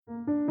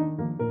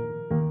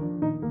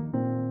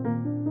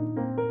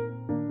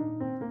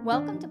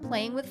Welcome to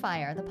Playing with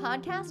Fire, the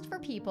podcast for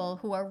people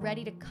who are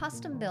ready to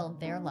custom build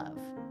their love.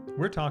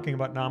 We're talking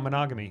about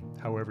non-monogamy,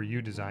 however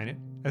you design it,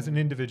 as an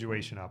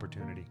individuation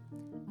opportunity.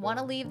 Want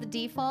to leave the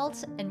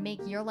default and make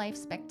your life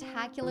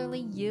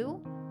spectacularly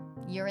you?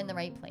 You're in the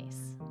right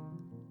place.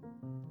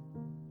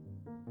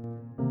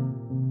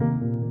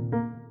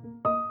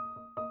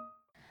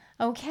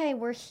 Okay,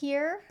 we're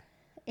here.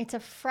 It's a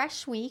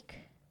fresh week.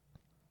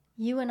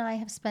 You and I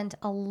have spent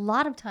a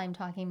lot of time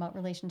talking about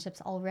relationships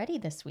already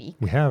this week.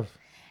 We have.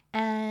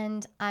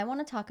 And I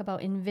want to talk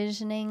about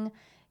envisioning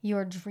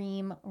your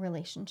dream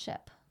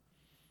relationship.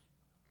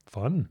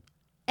 Fun.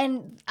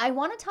 And I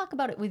want to talk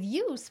about it with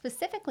you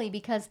specifically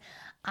because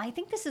I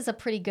think this is a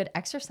pretty good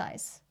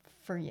exercise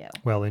for you.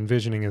 Well,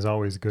 envisioning is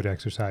always good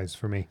exercise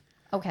for me.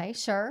 Okay,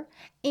 sure.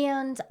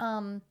 And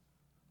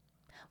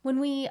when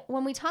we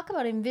talk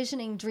about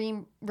envisioning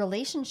dream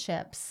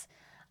relationships,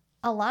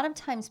 a lot of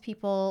times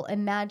people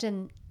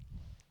imagine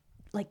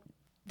like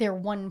they're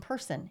one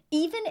person.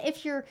 Even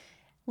if you're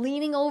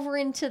leaning over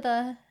into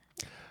the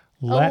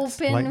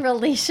open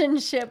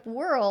relationship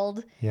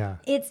world,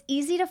 it's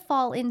easy to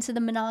fall into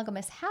the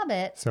monogamous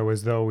habit. So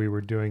as though we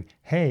were doing,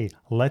 hey,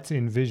 let's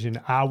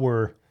envision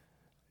our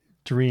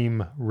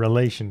dream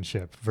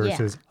relationship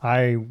versus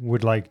I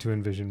would like to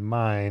envision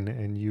mine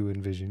and you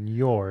envision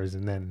yours.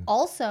 And then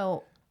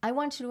also, I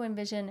want you to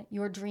envision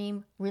your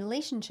dream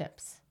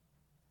relationships.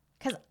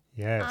 Because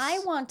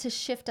I want to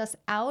shift us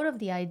out of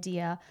the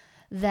idea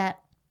that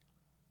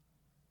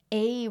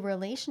a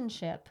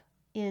relationship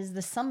is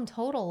the sum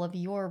total of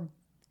your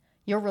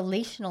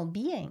relational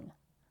being.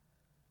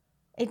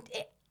 This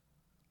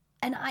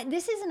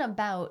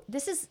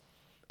is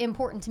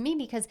important to me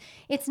because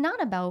it's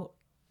not about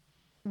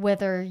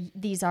whether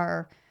these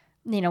are,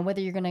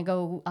 whether you're going to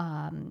go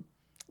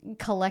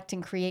collect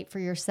and create for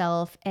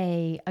yourself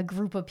a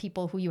group of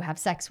people who you have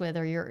sex with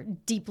or you're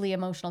deeply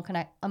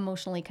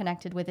emotionally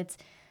connected with.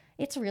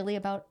 It's really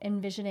about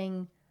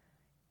envisioning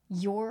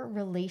your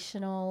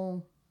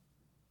relational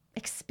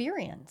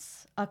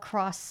experience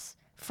across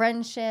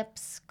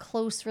friendships,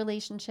 close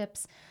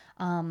relationships,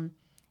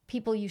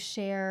 people you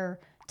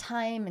share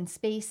time and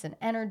space and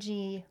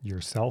energy.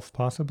 Yourself,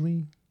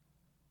 possibly?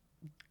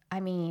 I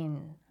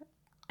mean,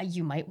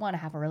 you might want to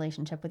have a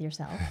relationship with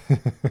yourself.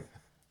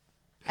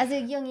 As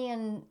a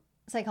Jungian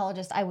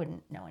psychologist, I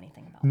wouldn't know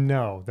anything about that.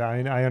 No,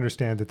 I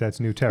understand that that's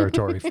new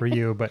territory for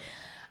you, but...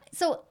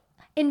 So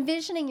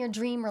envisioning your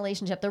dream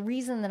relationship, the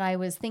reason that I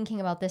was thinking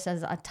about this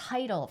as a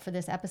title for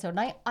this episode,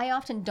 and I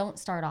often don't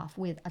start off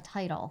with a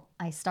title.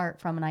 I start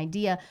from an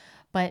idea,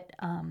 but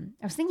I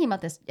was thinking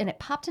about this and it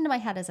popped into my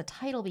head as a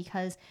title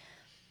because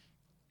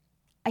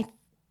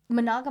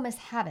monogamous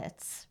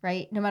habits,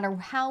 right? No matter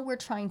how we're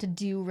trying to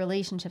do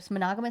relationships,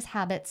 monogamous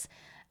habits,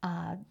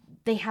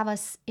 they have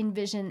us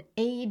envision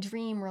a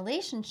dream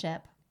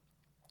relationship,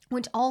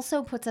 which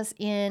also puts us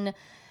in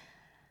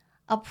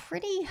a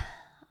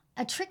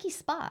tricky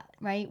spot,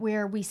 right?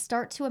 Where we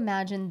start to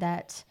imagine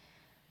that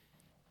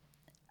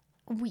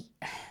we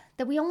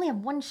only have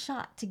one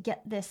shot to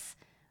get this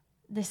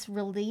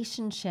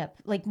relationship.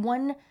 Like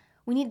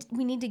we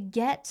need to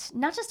get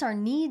not just our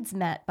needs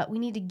met, but we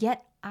need to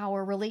get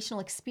our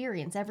relational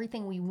experience,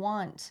 everything we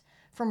want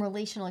from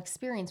relational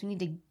experience. We need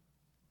to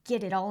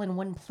get it all in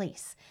one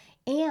place.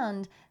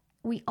 And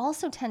we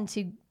also tend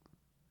to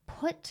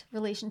put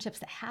relationships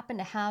that happen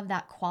to have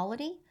that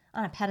quality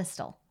on a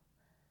pedestal.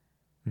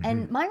 Mm-hmm.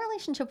 And my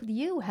relationship with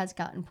you has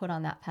gotten put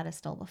on that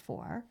pedestal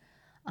before,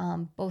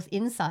 both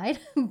inside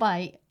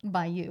by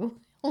you,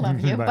 love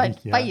you, by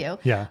you,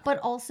 but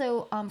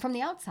also from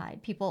the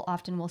outside. People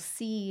often will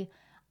see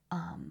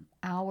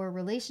our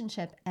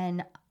relationship,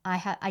 and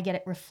I get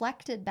it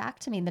reflected back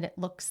to me that it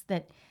looks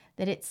that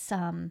it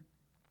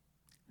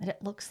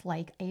looks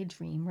like a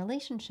dream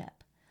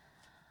relationship.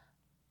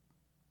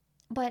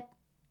 But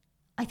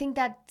I think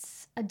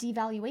that's a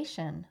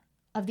devaluation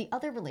of the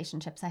other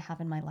relationships I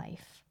have in my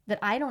life. That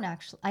I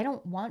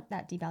don't want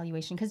that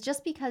devaluation, because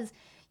just because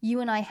you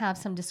and I have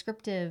some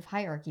descriptive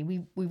hierarchy,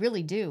 we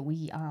really do.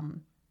 We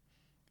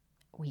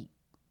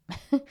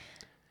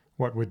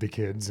what with the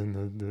kids and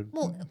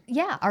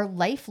our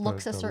life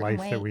looks a certain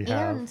way, that we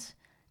have. And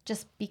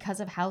just because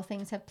of how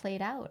things have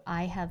played out,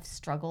 I have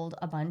struggled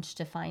a bunch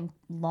to find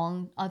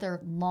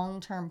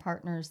long-term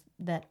partners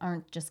that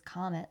aren't just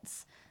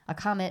comets. A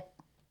comet,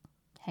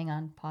 hang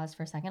on, pause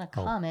for a second. A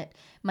comet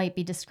might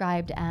be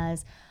described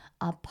as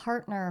a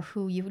partner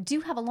who you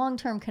do have a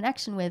long-term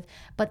connection with,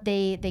 but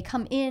they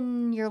come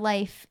in your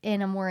life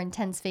in a more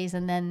intense phase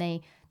and then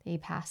they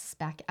pass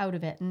back out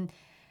of it. And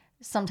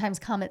sometimes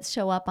comets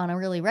show up on a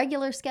really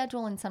regular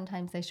schedule and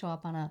sometimes they show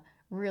up on a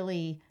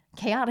really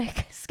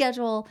chaotic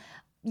schedule.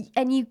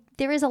 And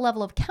there is a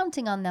level of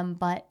counting on them,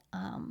 but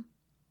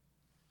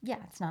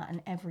it's not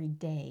an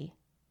everyday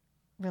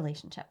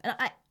relationship. And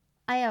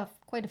I have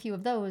quite a few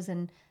of those,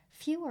 and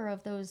fewer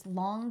of those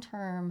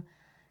long-term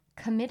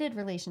committed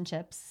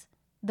relationships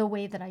the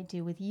way that I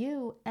do with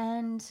you.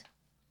 And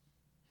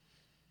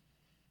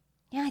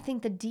I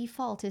think the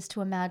default is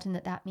to imagine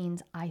that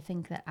means I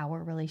think that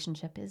our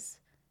relationship is,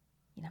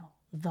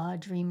 the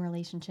dream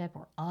relationship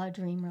or a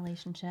dream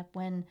relationship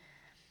when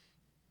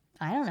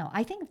I don't know.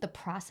 I think the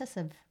process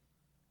of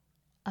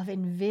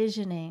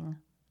envisioning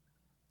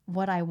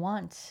what I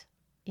want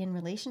in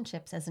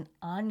relationships as an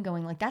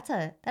ongoing, like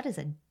that is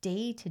a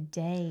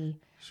day-to-day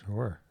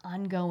Sure.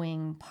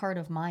 ongoing part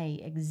of my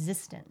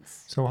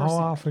existence. So how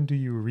personally. often do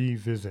you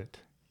revisit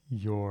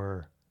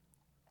your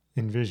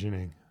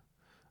envisioning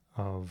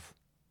of,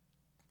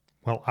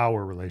 well,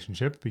 our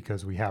relationship,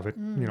 because we have it,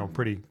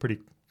 pretty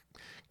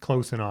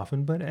close and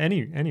often, but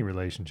any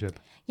relationship.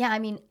 Yeah, I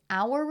mean,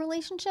 our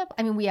relationship,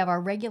 I mean, we have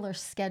our regular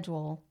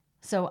schedule.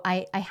 So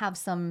I have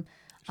some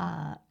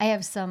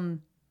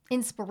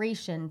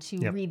inspiration to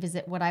Yep.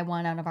 revisit what I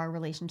want out of our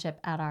relationship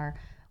at our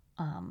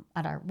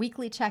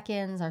weekly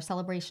check-ins, our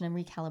celebration and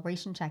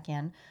recalibration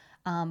check-in,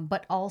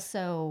 but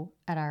also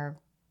at our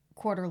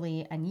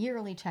quarterly and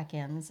yearly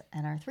check-ins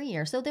and our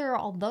 3-year. So there are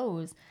all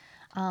those.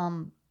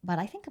 But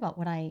I think about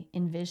what I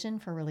envision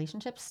for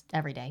relationships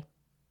every day.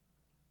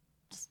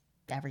 Just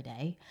every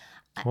day.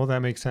 Well, that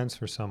makes sense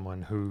for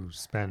someone who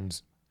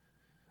spends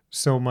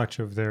so much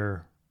of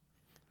their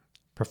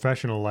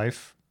professional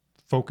life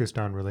focused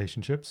on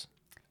relationships.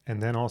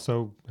 And then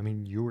also, I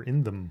mean, you're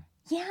in them.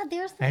 Yeah,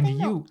 there's the And thing.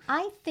 you- Though.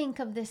 I think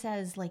of this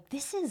as like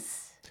this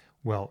is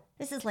Well,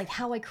 like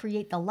how I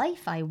create the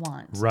life I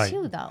want right.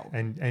 too, though.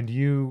 And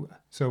you,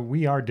 so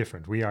we are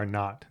different. We are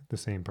not the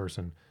same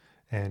person.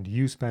 And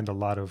you spend a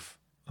lot of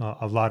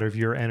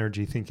your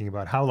energy thinking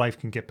about how life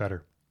can get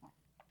better.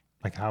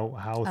 Like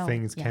how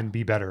things yeah. can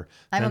be better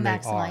I'm than a they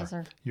maximizer.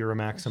 are. You're a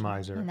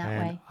maximizer. in that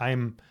and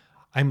way.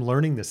 I'm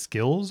learning the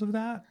skills of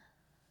that.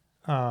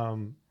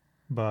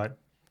 But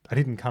I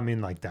didn't come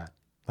in like that.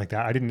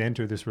 I didn't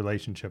enter this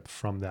relationship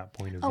from that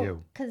point of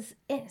view. Because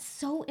it's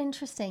so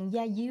interesting.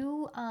 Yeah,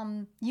 you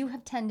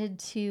have tended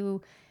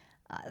to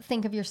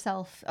think of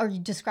yourself, or you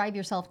describe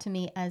yourself to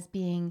me as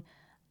being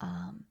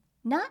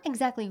not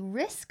exactly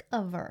risk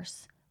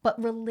averse,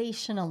 but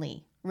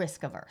relationally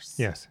risk averse.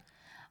 Yes.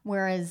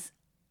 Whereas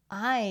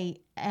I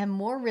am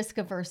more risk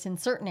averse in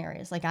certain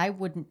areas. Like I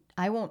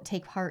won't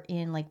take part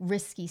in like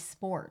risky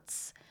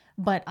sports,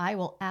 but I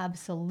will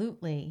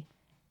absolutely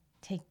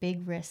take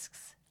big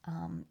risks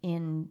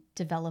in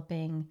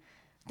developing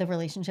the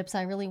relationships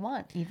I really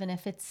want, even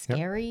if it's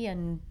scary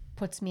and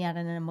puts me at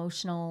on an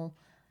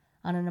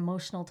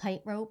emotional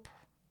tightrope,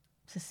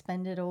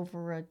 suspended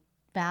over a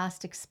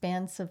vast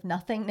expanse of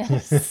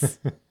nothingness.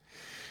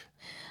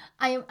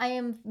 I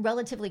am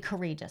relatively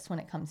courageous when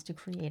it comes to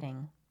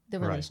creating the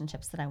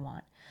relationships that I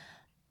want.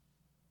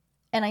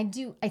 And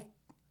I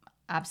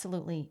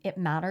absolutely, it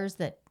matters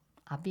that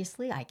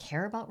obviously I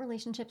care about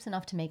relationships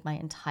enough to make my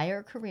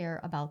entire career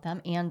about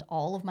them and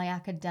all of my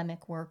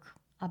academic work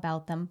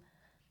about them.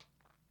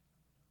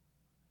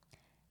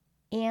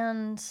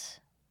 And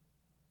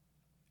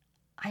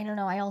I don't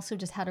know, I also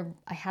just had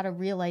a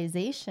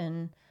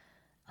realization,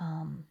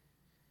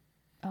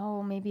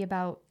 maybe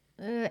about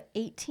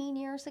 18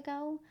 years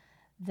ago,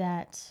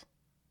 that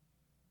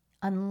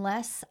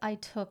unless I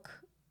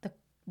took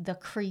the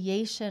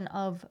creation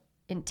of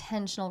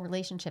intentional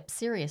relationships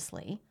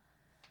seriously,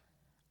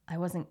 I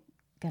wasn't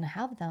going to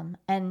have them.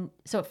 And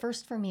so at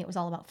first for me, it was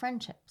all about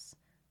friendships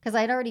because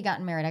I had already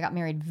gotten married. I got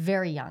married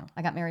very young.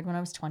 I got married when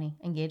I was 20,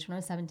 engaged when I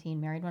was 17,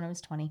 married when I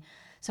was 20.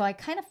 So I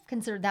kind of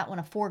considered that one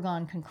a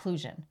foregone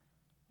conclusion.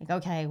 Like,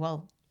 okay,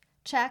 well,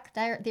 check.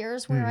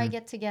 There's where I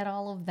get to get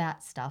all of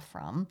that stuff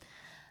from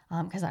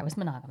because I was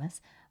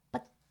monogamous.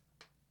 But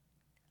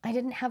I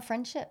didn't have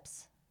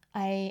friendships.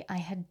 I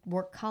had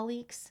work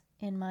colleagues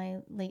in my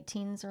late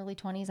teens, early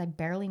 20s. I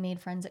barely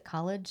made friends at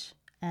college.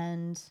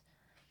 And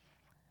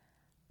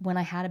when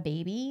I had a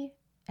baby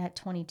at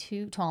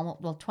 23,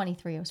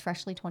 I was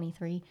freshly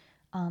 23.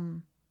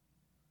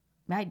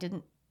 I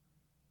didn't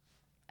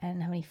have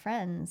any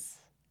friends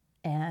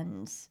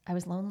and I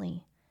was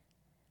lonely.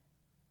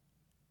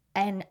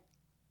 And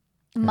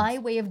my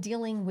way of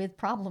dealing with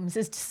problems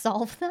is to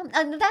solve them.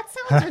 And that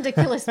sounds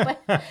ridiculous,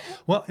 but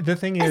well, the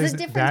thing is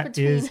that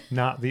between... is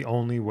not the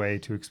only way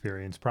to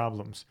experience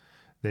problems.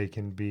 They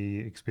can be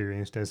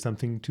experienced as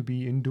something to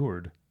be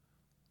endured.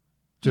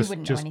 You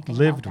wouldn't know anything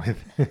lived about that.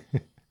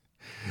 with.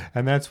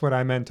 And that's what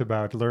I meant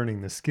about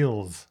learning the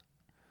skills.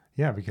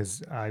 Yeah,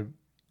 because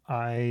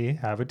I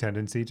have a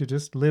tendency to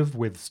just live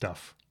with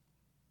stuff.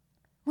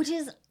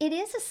 It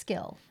is a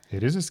skill.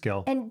 It is a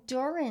skill.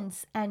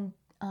 Endurance and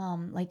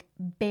like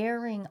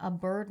bearing a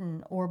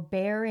burden or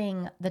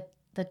bearing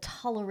the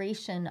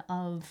toleration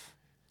of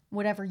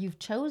whatever you've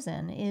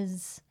chosen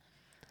is,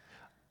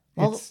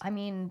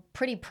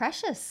 pretty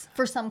precious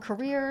for some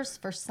careers,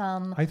 for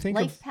some I think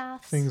life of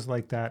paths. Things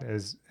like that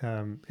as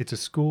it's a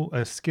skill.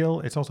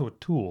 It's also a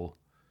tool.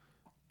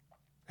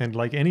 And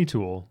like any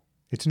tool,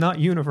 it's not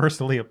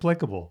universally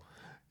applicable.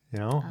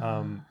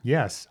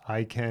 Yes,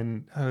 I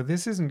can.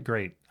 This isn't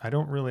great. I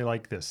don't really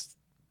like this,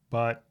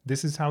 but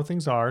this is how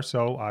things are,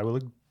 so I will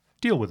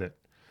deal with it.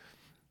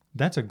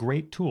 That's a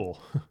great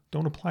tool.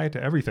 Don't apply it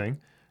to everything.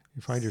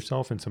 You find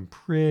yourself in some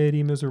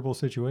pretty miserable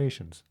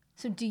situations.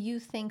 So do you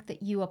think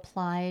that you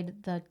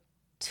applied the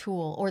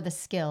tool or the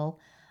skill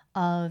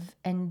of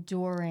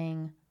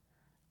enduring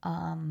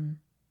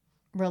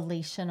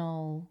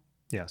relational.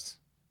 Yes.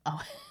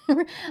 Oh,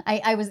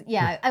 I was But go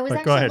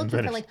actually ahead and looking for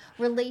finish. like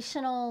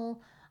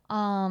relational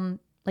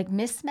like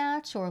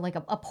mismatch or like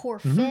a poor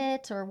Mm-hmm.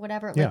 fit or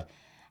whatever. Yeah. Like,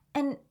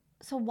 and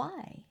so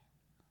why?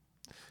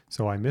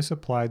 So I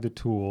misapplied the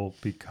tool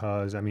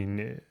because, I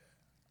mean,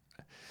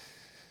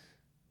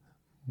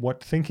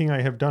 what thinking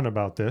I have done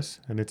about this,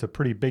 and it's a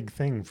pretty big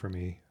thing for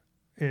me,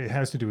 it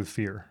has to do with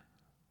fear.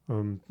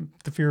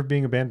 The fear of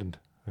being abandoned.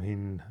 I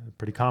mean, a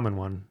pretty common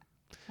one.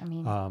 I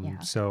mean, yeah.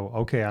 So,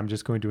 okay, I'm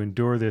just going to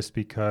endure this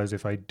because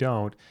if I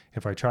don't,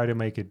 if I try to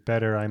make it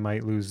better, I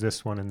might lose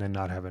this one and then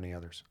not have any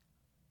others.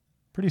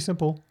 Pretty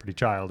simple, pretty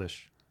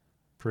childish,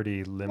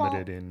 pretty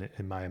limited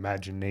in my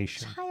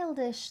imagination.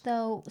 Childish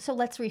though. So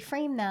let's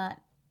reframe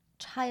that.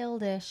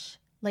 Childish.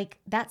 Like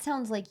that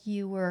sounds like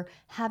you were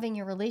having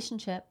your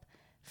relationship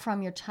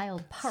from your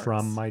child parts.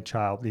 From my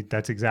child.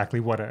 That's exactly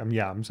what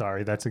I'm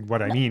sorry. That's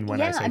what I mean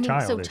when I say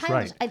childish. So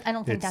childish, right. I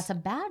don't think that's a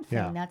bad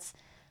thing. Yeah.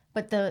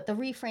 But the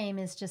reframe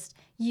is just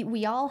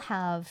we all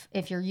have,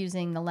 if you're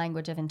using the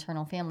language of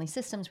internal family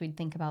systems, we'd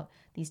think about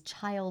these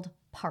child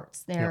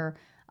parts.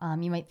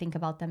 You might think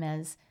about them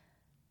as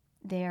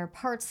they're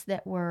parts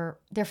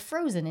they're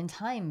frozen in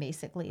time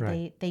basically.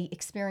 Right. They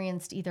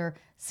experienced either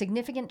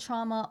significant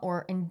trauma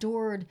or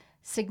endured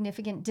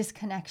significant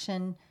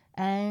disconnection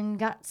and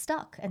got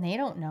stuck, and they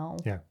don't know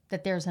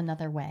that there's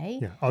another way.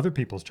 Yeah. Other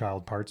people's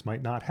child parts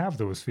might not have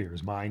those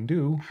fears. Mine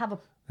do.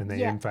 And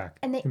they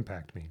impact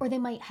me. Or they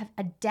might have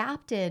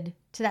adapted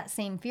to that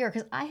same fear,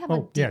 because I have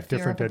a deep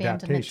fear of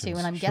abandonment too.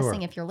 And I'm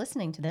guessing if you're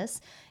listening to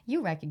this,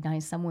 you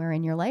recognize somewhere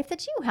in your life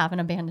that you have an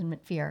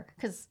abandonment fear,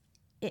 because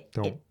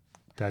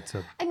that's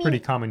a pretty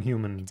common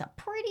human. It's a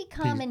pretty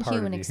common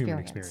human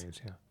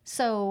experience. Yeah.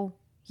 So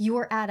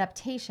your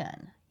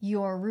adaptation,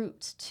 your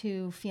route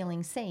to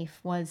feeling safe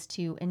was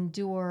to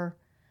endure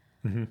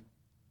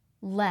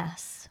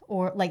less,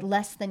 or like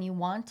less than you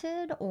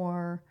wanted,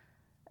 or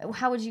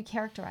how would you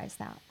characterize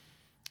that?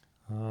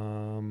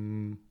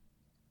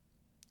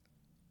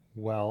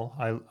 Well,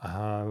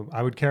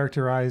 I would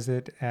characterize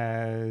it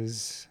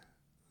as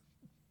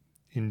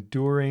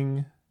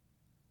enduring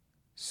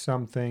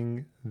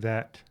something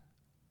that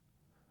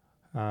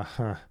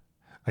I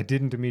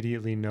didn't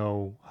immediately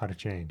know how to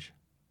change.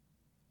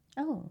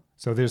 Oh.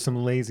 So there's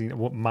some laziness.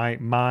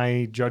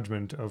 My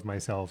judgment of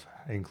myself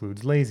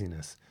includes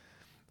laziness.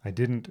 I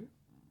didn't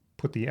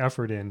put the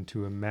effort in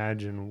to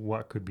imagine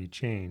what could be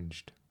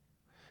changed.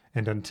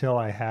 And until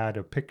I had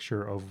a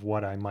picture of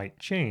what I might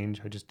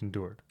change, I just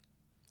endured.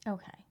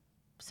 Okay.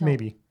 So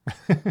maybe.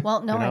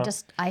 Well, no,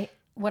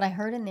 what I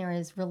heard in there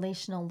is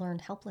relational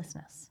learned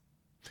helplessness.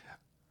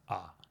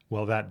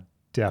 Well, that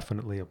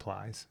definitely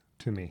applies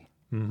to me.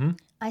 Mm-hmm.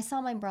 I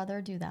saw my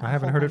brother do that. I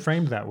haven't heard it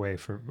framed that way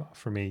for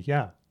me.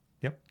 Yeah.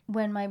 Yep.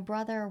 When my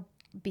brother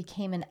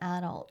became an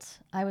adult,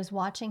 I was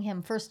watching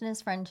him first in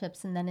his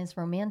friendships and then his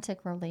romantic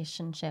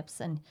relationships.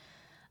 And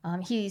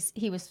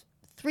he was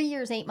 3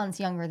 years, 8 months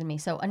younger than me.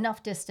 So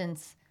enough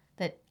distance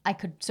that I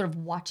could sort of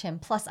watch him.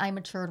 Plus, I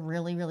matured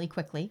really, really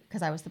quickly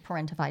because I was the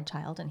parentified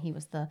child and he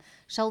was the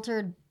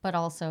sheltered, but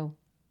also,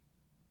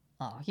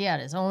 he had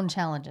his own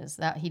challenges.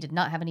 That he did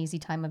not have an easy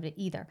time of it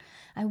either.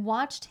 I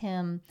watched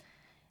him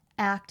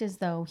act as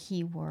though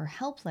he were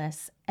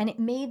helpless, and it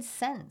made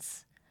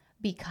sense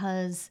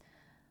because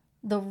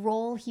the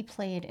role he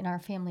played in our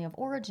family of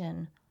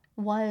origin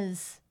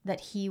was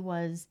that he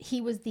was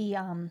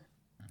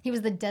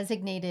the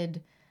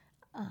designated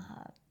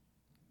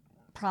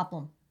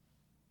problem.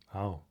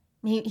 Oh.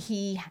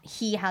 He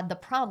had the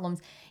problems,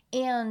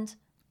 and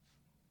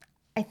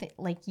I think,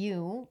 like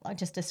you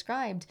just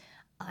described,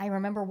 I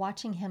remember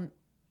watching him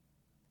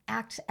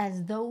act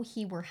as though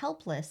he were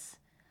helpless.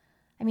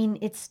 I mean,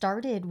 it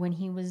started when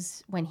he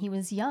was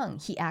young.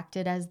 He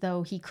acted as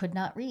though he could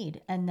not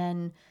read, and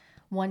then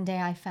one day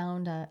I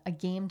found a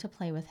game to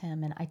play with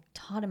him, and I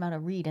taught him how to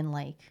read in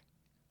like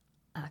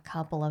a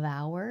couple of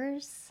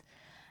hours.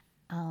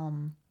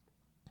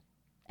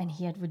 And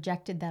he had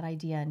rejected that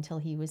idea until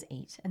he was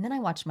 8. And then I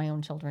watched my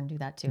own children do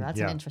that too. That's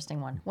an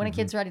interesting one. When a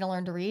kid's ready to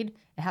learn to read,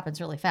 it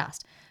happens really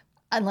fast,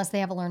 unless they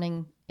have a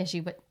learning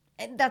issue, but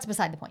that's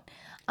beside the point.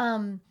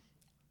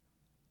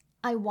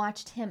 I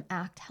watched him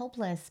act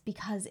helpless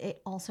because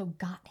it also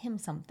got him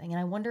something. And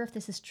I wonder if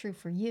this is true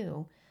for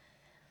you.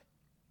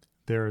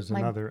 There's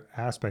another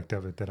aspect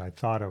of it that I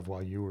thought of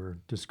while you were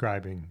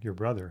describing your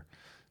brother.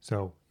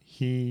 So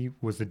he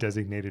was the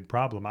designated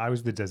problem. I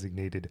was the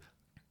designated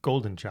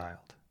golden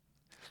child,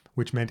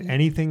 which meant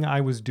anything I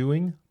was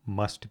doing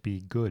must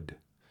be good.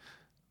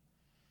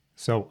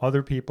 So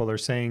other people are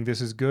saying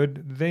this is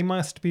good. They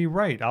must be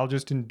right. I'll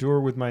just endure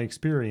with my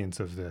experience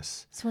of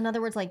this. So in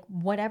other words, like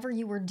whatever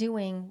you were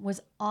doing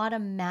was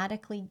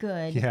automatically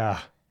good. Yeah.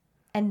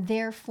 And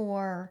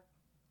therefore,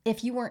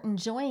 if you weren't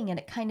enjoying it,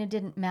 it kind of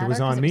didn't matter. It was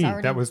on me.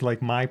 That was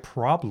like my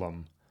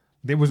problem.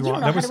 It was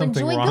wrong. There was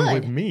something wrong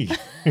with me.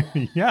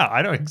 Yeah,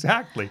 I know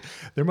exactly.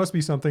 There must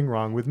be something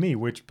wrong with me,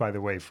 which, by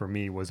the way, for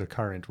me was a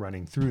current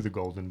running through the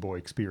Golden Boy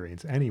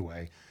experience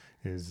anyway.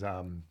 is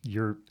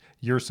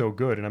you're so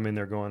good, and I'm in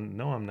there going,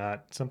 no, I'm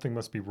not. Something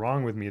must be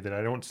wrong with me that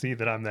I don't see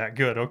that I'm that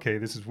good. Okay,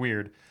 this is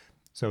weird.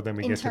 So then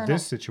we get to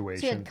this So you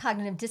situation. had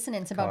cognitive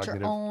dissonance about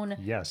your own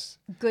Yes.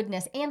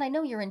 goodness. And I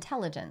know your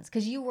intelligence,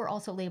 because you were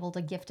also labeled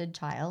a gifted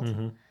child.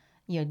 Mm-hmm.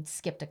 You had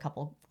skipped a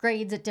couple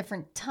grades at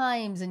different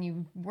times, and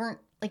you weren't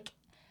like,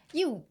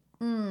 you,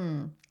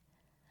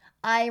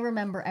 I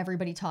remember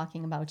everybody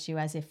talking about you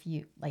as if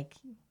you, like,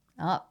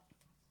 oh,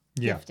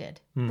 Yeah.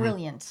 gifted,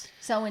 brilliant,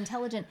 so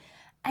intelligent.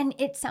 And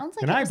it sounds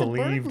like And it I was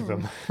believed a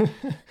burden.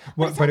 them.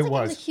 But it was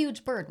was. a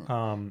huge burden.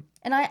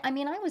 And I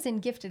mean, I was in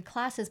gifted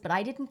classes, but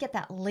I didn't get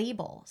that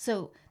label.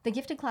 So the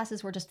gifted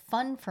classes were just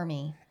fun for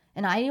me.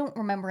 And I don't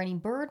remember any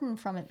burden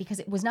from it because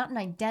it was not an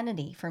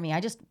identity for me.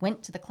 I just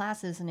went to the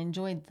classes and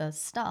enjoyed the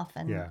stuff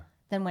and Yeah.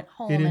 then went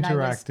home. It and I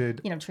was,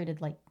 interacted. treated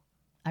like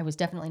I was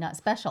definitely not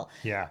special.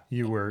 Yeah,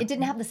 you were. It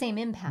didn't have the same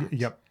impact.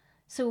 Yep.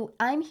 So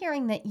I'm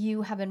hearing that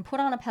you have been put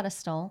on a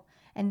pedestal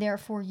and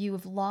therefore you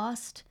have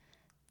lost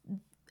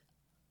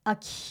a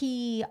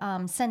key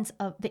sense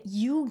of that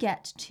you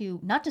get to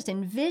not just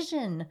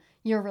envision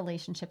your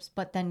relationships,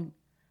 but then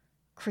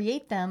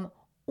create them,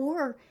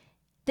 or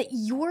that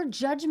your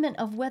judgment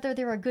of whether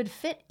they're a good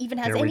fit even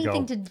has There we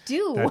anything go. to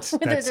do That's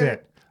whether they're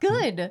it.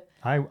 good.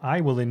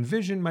 I will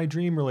envision my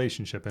dream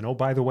relationship. And oh,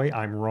 by the way,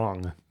 I'm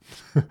wrong.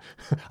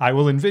 I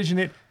will envision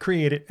it,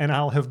 create it, and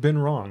I'll have been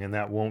wrong. And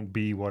that won't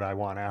be what I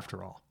want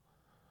after all.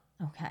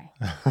 Okay.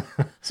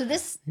 So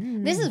this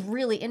is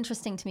really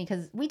interesting to me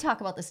because we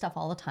talk about this stuff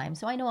all the time.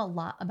 So I know a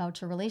lot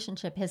about your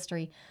relationship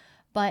history,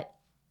 but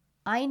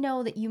I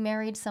know that you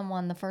married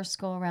someone the first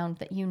go around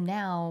that you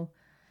now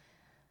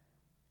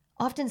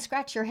often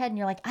scratch your head and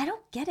you're like, I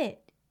don't get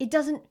it.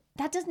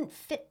 That doesn't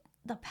fit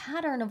the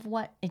pattern of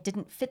it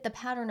didn't fit the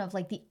pattern of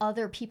like the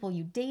other people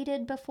you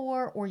dated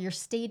before or your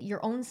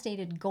own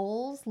stated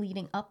goals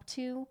leading up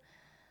to.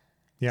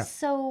 Yeah.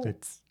 So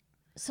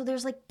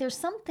there's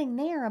something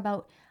there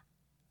about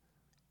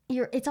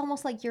it's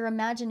almost like your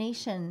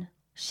imagination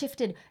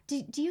shifted.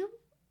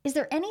 Is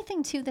there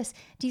anything to this?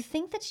 Do you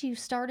think that you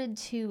started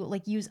to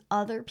like use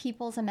other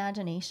people's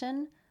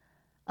imagination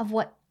of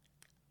what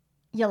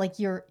like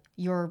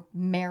your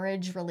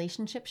marriage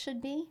relationship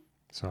should be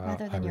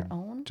rather than your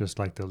own? Just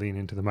like to lean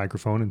into the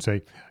microphone and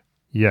say,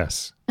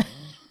 yes.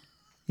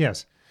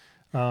 Yes.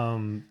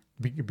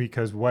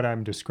 Because what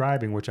I'm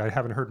describing, which I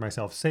haven't heard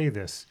myself say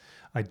this,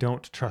 I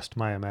don't trust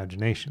my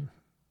imagination.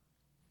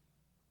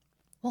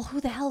 Well,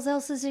 who the hell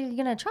else is you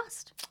going to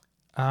trust?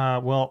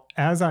 Well,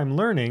 as I'm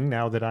learning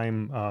now that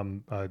I'm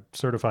a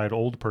certified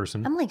old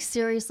person, I'm like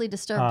seriously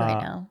disturbed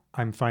right now.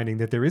 I'm finding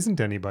that there isn't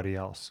anybody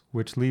else,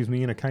 which leaves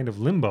me in a kind of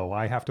limbo.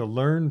 I have to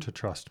learn to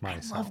trust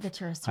myself. I love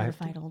that you're a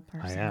certified old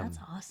person. I am. That's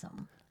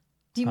awesome.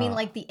 Do you mean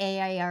like the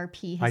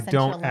AARP has I sent you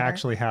a don't letter?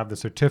 actually have the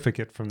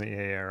certificate from the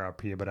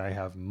AARP, but I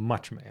have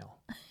much mail.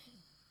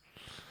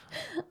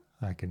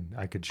 I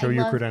could show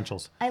you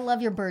credentials. I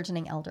love your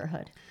burgeoning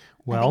elderhood. I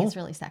Well, think it's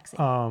really sexy.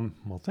 well,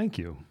 thank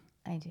you.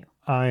 I do.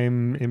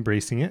 I'm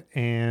embracing it,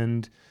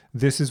 and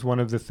this is one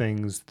of the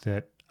things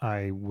that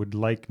I would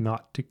like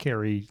not to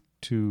carry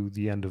to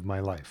the end of my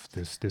life.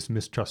 This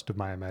mistrust of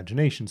my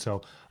imagination.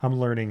 So I'm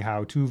learning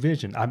how to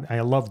vision. I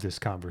love this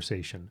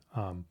conversation.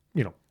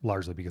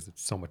 Largely because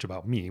it's so much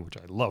about me, which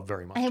I love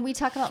very much. And we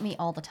talk about me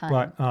all the time.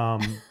 But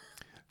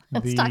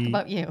let's talk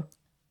about you.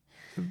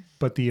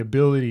 But the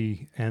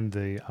ability and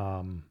the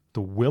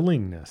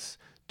willingness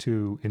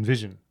to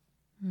envision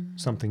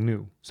something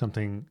new,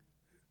 something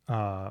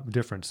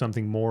different,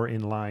 something more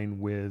in line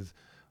with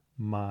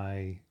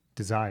my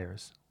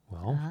desires.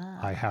 Well,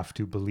 I have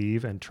to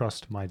believe and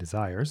trust my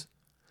desires.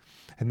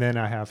 And then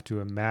I have to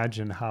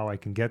imagine how I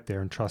can get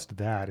there and trust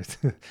that.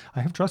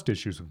 I have trust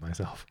issues with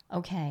myself.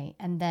 Okay.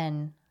 And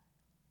then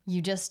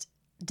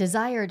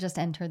desire just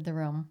entered the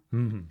room.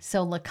 Mm-hmm.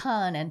 So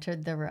Lacan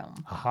entered the room.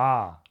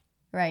 Aha.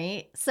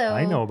 Right? So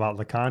I know about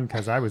Lacan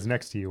because I was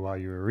next to you while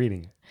you were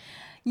reading it.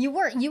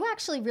 You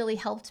actually really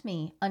helped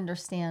me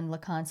understand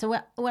Lacan. So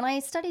when I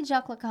studied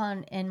Jacques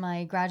Lacan in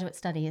my graduate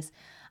studies.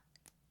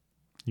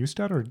 You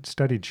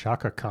studied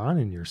Shaka Khan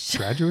in your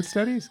graduate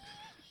studies?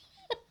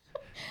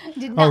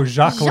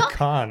 Jacques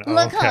Lacan. Oh,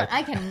 Lacan.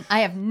 okay. I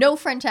have no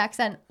French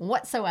accent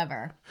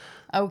whatsoever.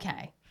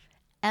 Okay.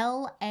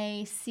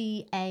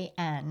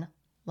 Lacan,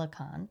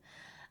 Lacan.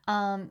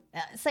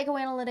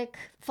 Psychoanalytic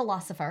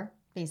philosopher,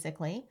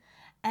 basically.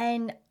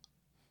 And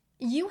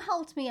you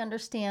helped me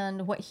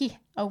understand what he.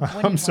 Oh,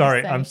 what I'm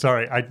sorry.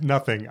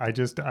 Nothing.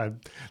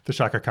 The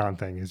Shaka Khan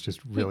thing is just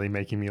really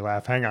making me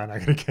laugh. Hang on, I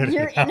gotta get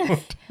it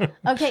out.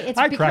 Okay,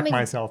 I crack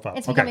myself up.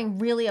 It's becoming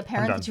really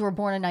apparent that you were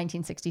born in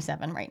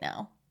 1967 right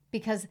now,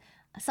 because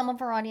some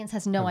of our audience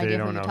has no idea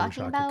who you're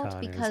talking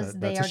about because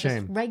they are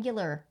just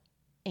regular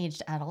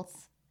aged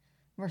adults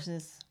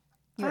versus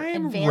your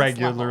advanced level. I'm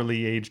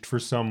regularly aged for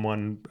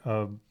someone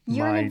of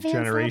my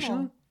generation.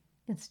 Level.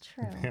 It's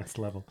true. Advanced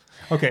level.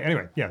 Okay,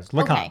 anyway, yes,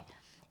 Lacan. Okay.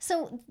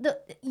 So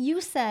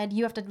you said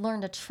you have to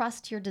learn to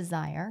trust your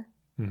desire,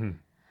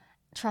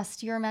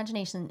 trust your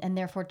imagination, and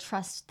therefore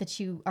trust that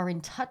you are in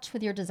touch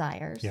with your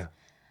desires. Yeah.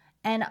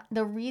 And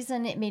the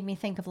reason it made me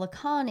think of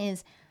Lacan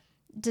is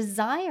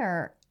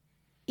desire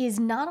is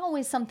not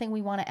always something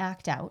we want to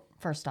act out,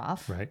 first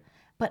off. Right.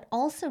 But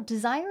also,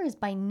 desire is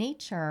by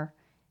nature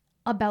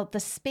about the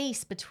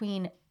space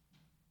between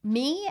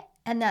me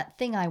and that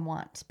thing I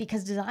want,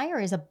 because desire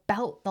is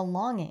about the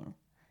longing.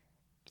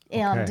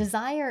 Okay.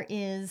 Desire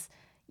is,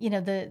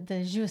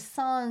 the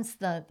jouissance,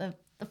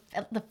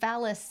 the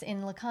phallus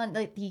in Lacan,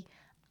 the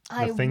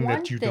I thing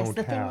want that you this, don't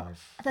the have.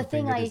 the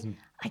thing that I isn't-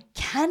 I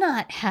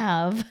cannot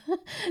have,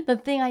 the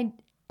thing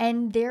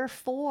and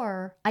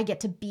therefore I get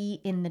to be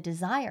in the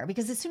desire,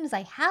 because as soon as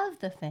I have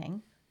the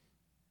thing,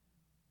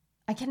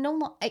 I can no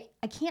longer,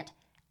 I can't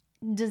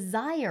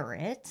desire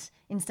it.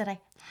 Instead, I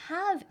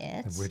have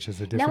it. Which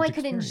is a different Now I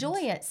could experience.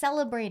 enjoy it,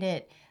 celebrate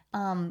it,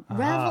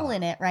 revel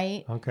in it,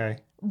 right? Okay.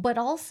 But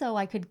also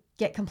I could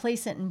get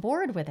complacent and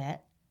bored with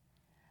it.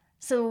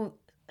 So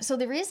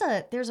there's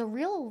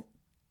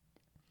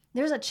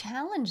a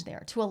challenge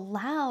there. To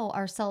allow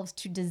ourselves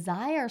to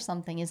desire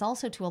something is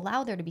also to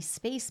allow there to be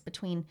space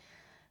between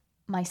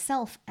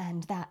myself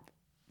and that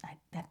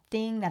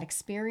thing, that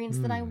experience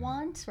that I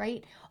want,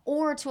 right?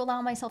 Or to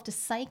allow myself to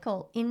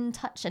cycle in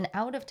touch and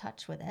out of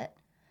touch with it.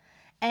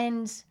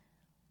 And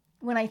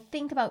when I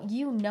think about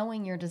you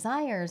knowing your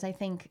desires, I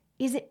think,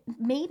 is it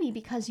maybe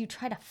because you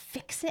try to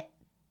fix it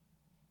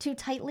too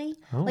tightly?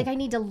 Oh. Like, I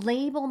need to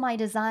label my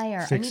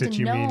desire. Fix I need it, to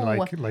you know. mean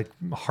like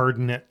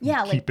harden it,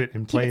 Yeah, keep it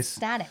in place? Keep it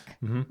static,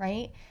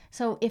 right?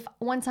 So if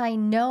once I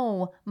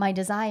know my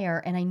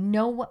desire and I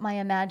know what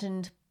my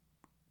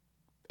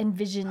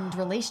envisioned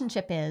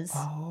relationship is.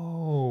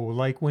 Oh,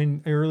 like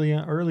when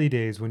early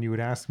days when you would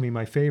ask me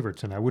my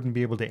favorites and I wouldn't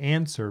be able to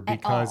answer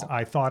because all.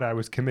 I thought I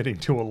was committing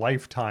to a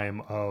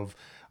lifetime of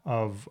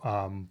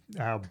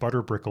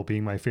Butterbrickle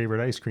being my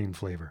favorite ice cream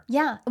flavor.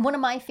 Yeah, one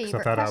of my So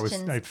favorite I thought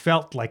questions. I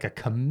felt like a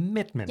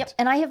commitment. Yep,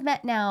 and I have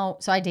met now,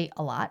 so I date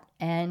a lot,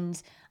 and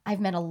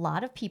I've met a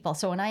lot of people.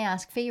 So when I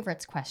ask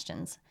favorites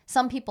questions,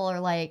 some people are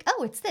like,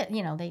 "Oh, it's this,"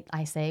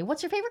 I say,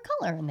 "What's your favorite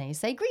color?" and they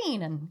say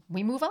green, and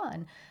we move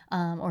on.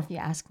 Or if you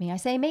ask me, I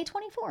say May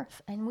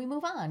 24th, and we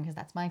move on because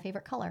that's my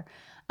favorite color.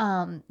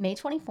 May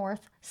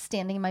 24th,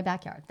 standing in my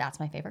backyard, that's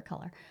my favorite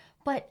color.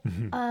 But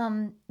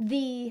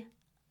the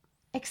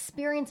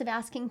experience of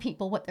asking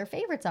people what their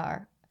favorites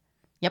are.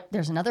 Yep,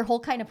 there's another whole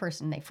kind of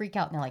person. They freak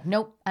out and they're like,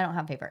 "Nope, I don't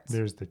have favorites."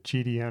 There's the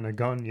Chitiana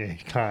Gagne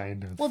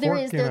kind. Well,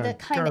 they're the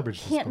kind that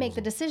can't make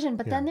the decision,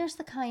 but then there's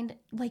the kind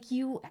like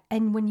you.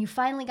 And when you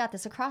finally got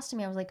this across to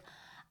me, I was like,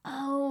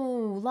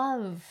 "Oh,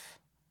 love.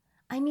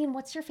 I mean,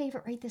 what's your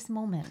favorite right this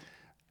moment,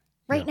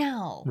 right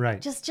now? Right.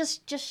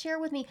 Just share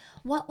with me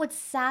what would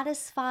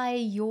satisfy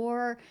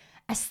your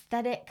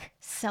aesthetic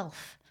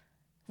self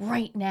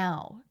right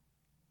now."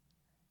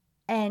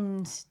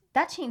 And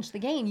that changed the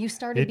game. You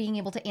started being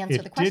able to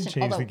answer the question. It did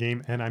change the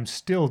game, and I'm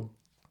still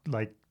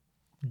like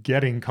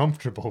getting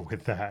comfortable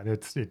with that.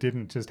 It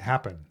didn't just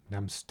happen.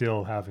 I'm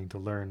still having to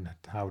learn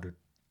how to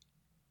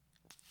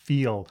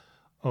feel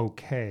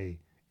okay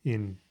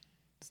in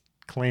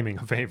claiming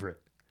a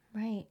favorite.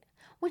 Right.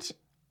 Which,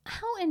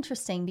 how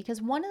interesting,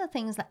 because one of the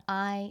things that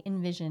I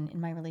envision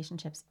in my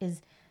relationships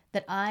is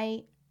that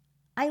I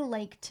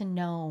like to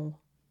know.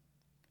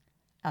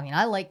 I mean,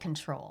 I like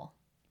control.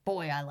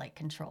 Boy, I like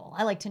control.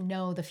 I like to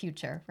know the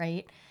future,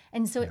 right?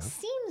 And so it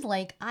seems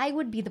like I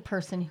would be the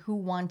person who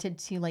wanted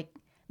to like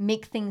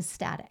make things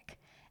static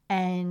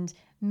and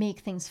make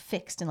things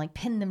fixed and like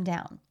pin them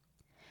down.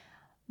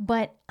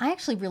 But I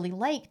actually really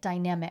like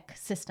dynamic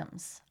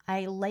systems.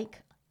 I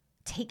like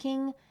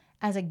taking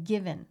as a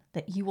given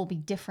that you will be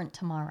different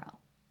tomorrow.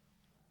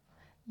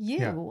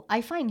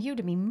 I find you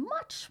to be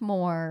much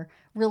more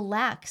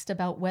relaxed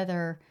about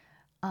whether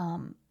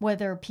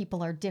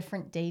people are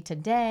different day to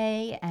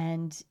day,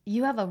 and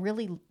you have a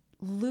really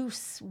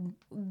loose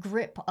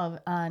grip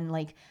on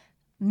like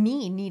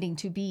me needing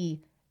to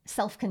be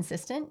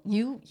self-consistent.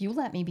 You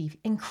let me be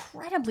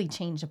incredibly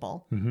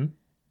changeable,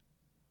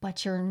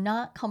 but you're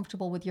not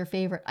comfortable with your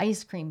favorite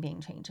ice cream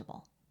being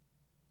changeable.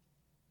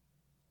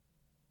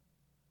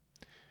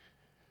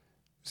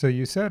 So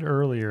you said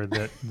earlier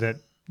that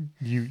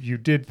you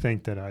did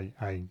think that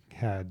I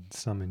had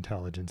some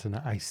intelligence, and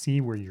I see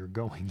where you're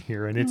going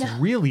here, and it's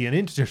really an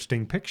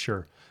interesting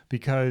picture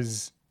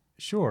because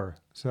sure.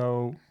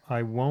 So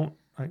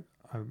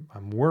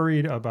I'm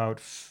worried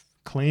about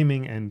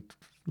claiming and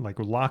like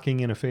locking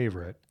in a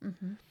favorite,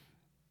 and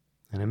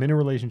I'm in a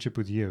relationship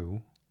with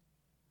you,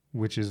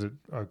 which is a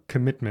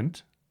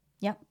commitment.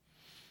 Yep.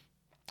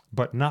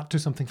 But not to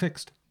something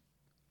fixed.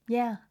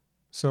 Yeah.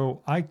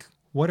 So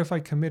what if I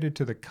committed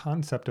to the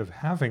concept of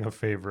having a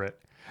favorite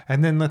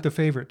and then let the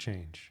favorite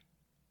change?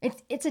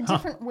 It's a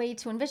different way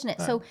to envision it.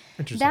 So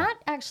that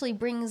actually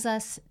brings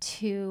us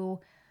to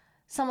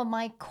some of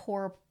my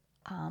core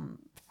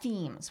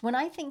themes. When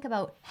I think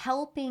about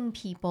helping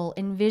people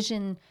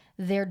envision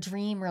their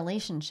dream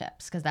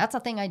relationships, because that's a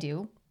thing I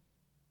do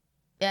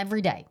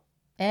every day.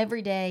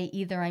 Every day,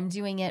 either I'm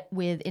doing it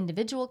with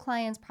individual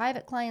clients,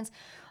 private clients,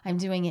 I'm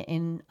doing it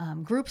in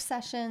group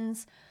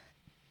sessions.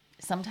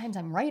 Sometimes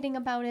I'm writing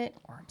about it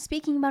or I'm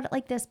speaking about it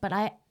like this, but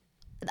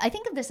I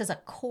think of this as a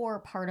core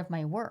part of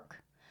my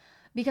work,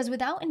 because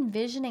without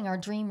envisioning our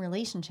dream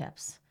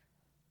relationships,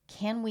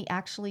 can we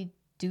actually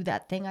do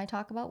that thing I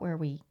talk about where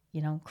we,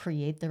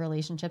 create the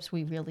relationships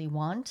we really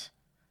want?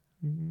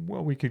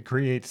 Well, we could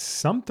create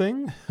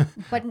something,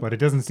 But but it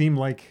doesn't seem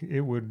like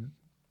it would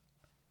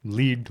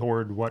lead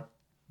toward what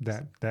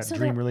that So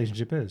dream there-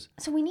 relationship is.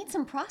 so we need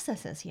some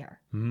processes here.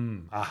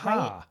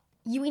 Aha.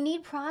 We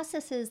need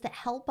processes that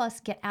help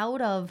us get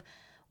out of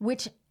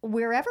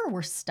wherever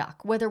we're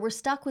stuck, whether we're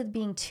stuck with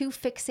being too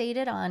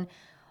fixated on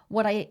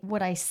what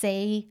I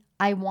say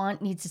I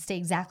want needs to stay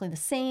exactly the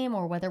same,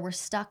 or whether we're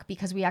stuck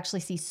because we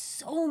actually see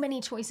so many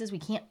choices we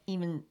can't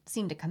even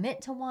seem to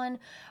commit to one,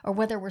 or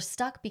whether we're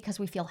stuck because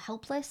we feel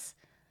helpless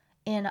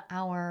in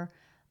our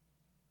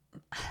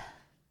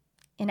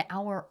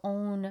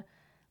own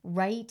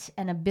right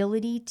and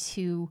ability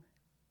to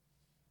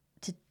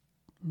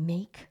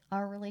make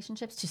our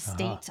relationships, to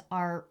state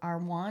our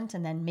want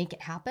and then make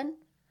it happen.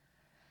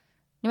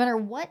 No matter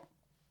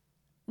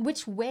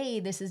which way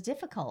this is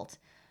difficult,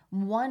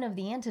 one of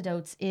the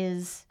antidotes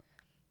is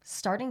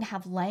starting to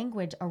have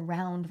language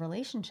around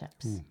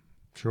relationships.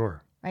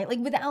 Sure. Right? Like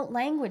without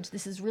language,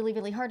 this is really,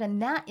 really hard. And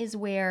that is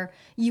where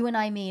you and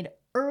I made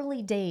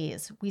early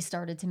days, we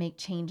started to make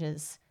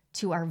changes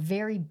to our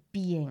very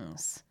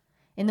beings.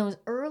 In those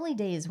early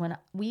days when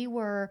we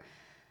were,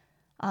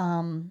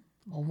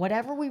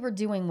 whatever we were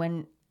doing,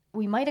 when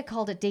we might have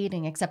called it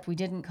dating, except we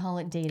didn't call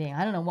it dating.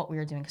 I don't know what we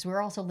were doing because we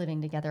were also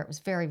living together. It was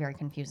very, very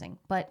confusing.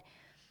 But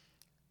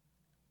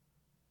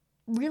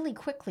really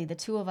quickly, the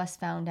two of us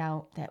found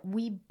out that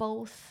we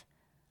both,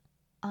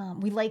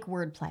 we like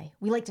wordplay.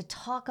 We like to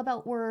talk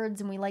about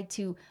words, and we like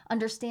to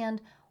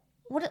understand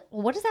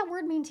what does that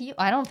word mean to you?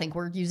 I don't think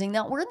we're using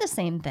that word the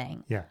same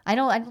thing. Yeah. I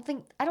don't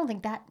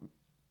think that.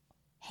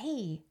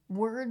 Hey,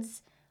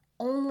 words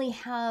only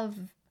have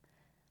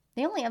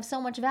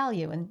so much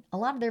value, and a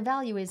lot of their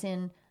value is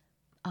in,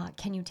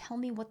 can you tell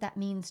me what that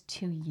means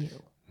to you?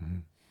 Mm-hmm.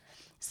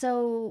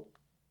 So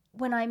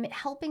when I'm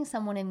helping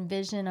someone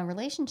envision a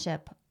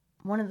relationship,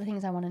 one of the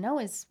things I want to know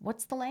is,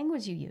 what's the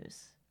language you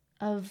use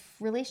of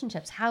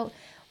relationships?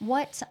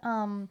 What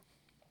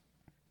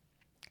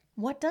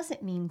does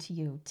it mean to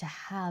you to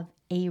have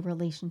a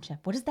relationship?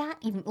 What does that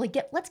even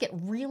let's get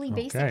really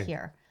basic Okay.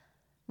 here.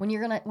 When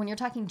you're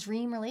talking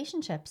dream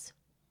relationships.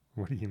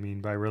 What do you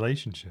mean by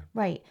relationship?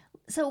 Right.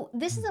 So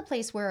this is a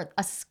place where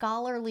a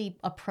scholarly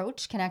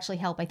approach can actually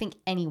help, I think,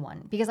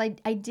 anyone. Because I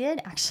did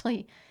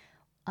actually,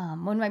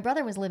 when my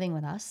brother was living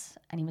with us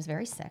and he was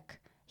very sick,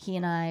 he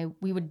and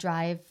we would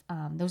drive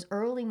those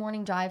early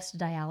morning drives to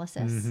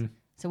dialysis.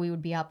 So we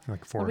would be up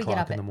Like 4 what did we get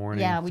o'clock up in the at?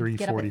 morning, Yeah, we'd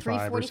get up at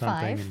 3:45 or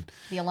something. And,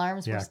 The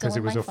alarms were yeah, still because it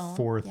in was my a phone.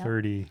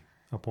 4:30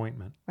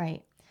 appointment.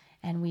 Right.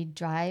 And we'd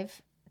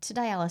drive to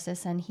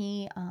dialysis, and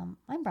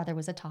my brother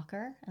was a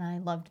talker, and I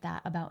loved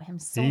that about him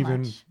so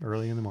Even much.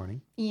 early in the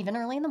morning. Even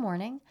early in the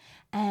morning.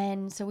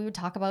 And so we would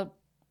talk about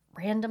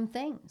random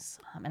things.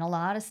 And a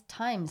lot of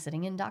times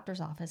sitting in doctor's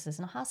offices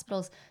and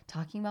hospitals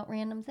talking about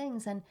random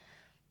things. And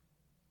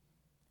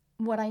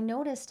what I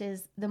noticed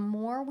is the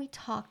more we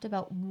talked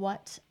about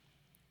what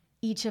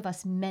each of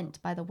us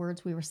meant by the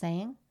words we were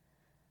saying,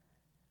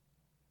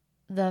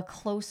 the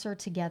closer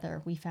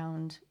together we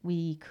found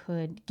we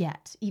could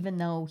get, even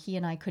though he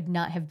and I could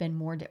not have been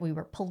more. We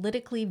were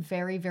politically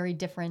very, very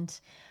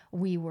different.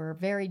 We were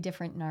very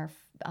different in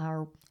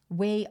our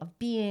way of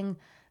being,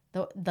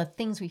 the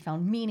things we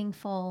found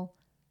meaningful.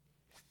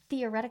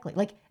 Theoretically,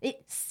 like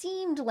it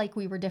seemed like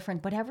we were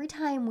different, but every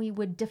time we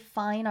would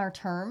define our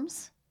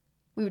terms,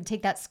 we would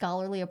take that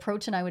scholarly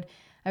approach, and I would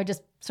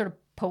just sort of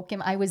poke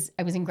him. I was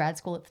in grad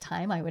school at the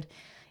time. I would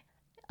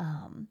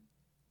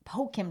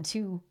poke him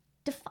to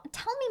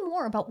tell me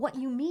more about what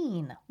you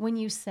mean when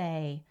you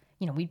say,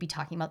 we'd be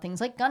talking about things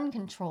like gun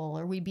control,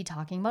 or we'd be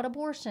talking about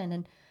abortion.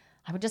 And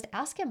I would just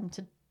ask him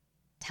to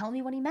tell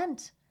me what he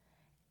meant.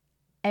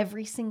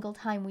 Every single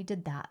time we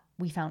did that,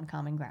 we found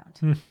common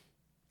ground.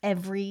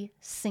 Every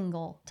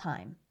single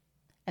time.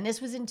 And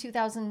this was in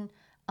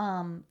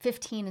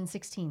 2015 and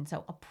 16.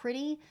 So a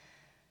pretty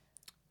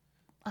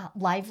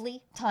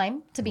lively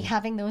time to be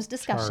having those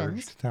discussions.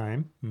 Charged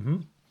time. Mm-hmm.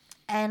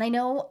 And I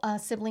know a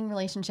sibling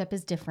relationship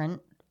is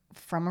different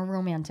from a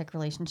romantic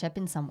relationship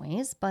in some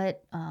ways,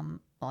 but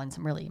in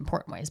some really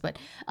important ways, but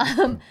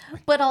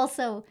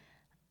also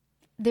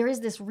there is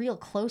this real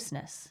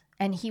closeness,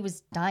 and he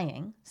was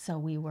dying. So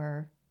we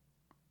were,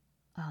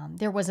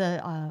 there was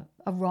a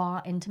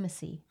raw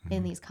intimacy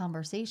in these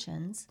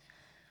conversations,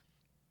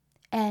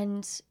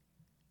 and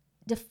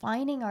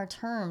defining our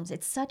terms.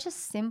 It's such a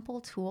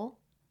simple tool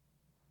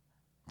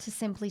to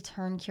simply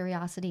turn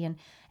curiosity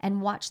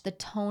and watch the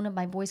tone of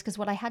my voice. Because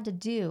what I had to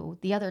do,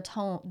 the other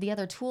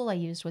tool I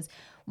used was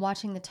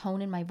watching the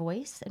tone in my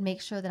voice and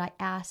make sure that I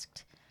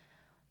asked,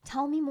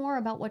 tell me more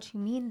about what you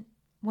mean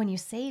when you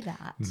say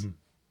that,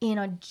 in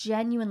a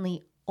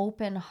genuinely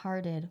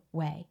open-hearted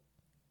way,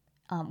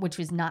 which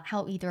was not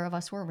how either of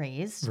us were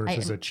raised.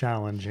 Versus a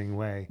challenging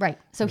way. Right.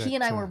 So he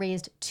and I that, were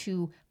raised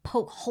to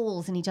poke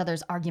holes in each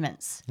other's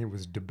arguments It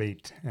was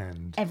debate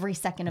and every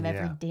second of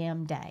every Yeah.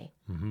 damn day.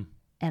 Mm-hmm.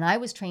 And I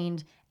was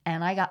trained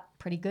and I got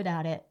pretty good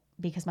at it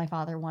because my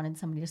father wanted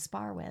somebody to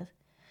spar with.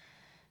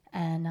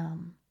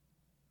 And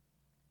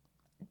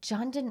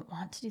John didn't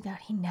want to do that.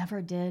 He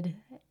never did.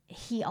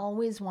 He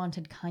always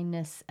wanted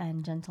kindness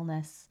and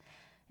gentleness.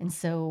 And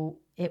so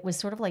it was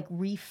sort of like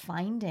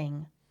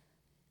refinding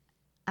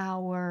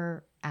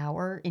our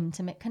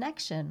intimate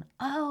connection.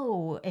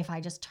 Oh, if I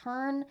just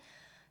turn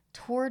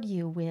toward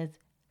you with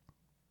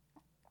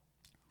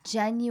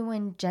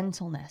genuine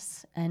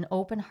gentleness and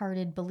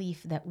open-hearted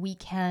belief that we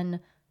can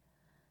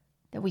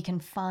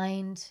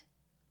find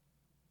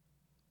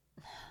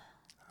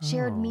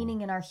shared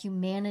meaning in our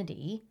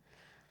humanity,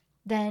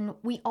 then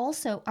we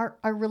also, our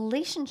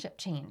relationship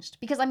changed.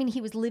 Because I mean,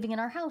 he was living in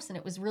our house and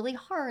it was really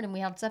hard, and we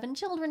had 7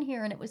 children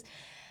here,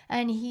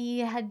 and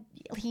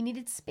he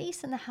needed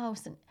space in the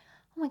house, and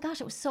oh my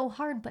gosh, it was so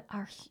hard. But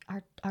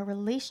our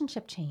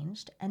relationship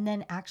changed, and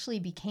then actually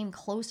became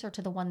closer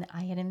to the one that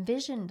I had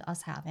envisioned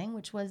us having,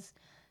 which was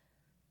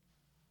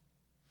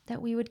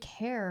that we would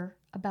care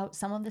about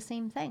some of the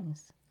same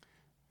things.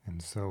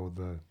 And so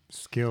the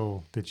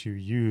skill that you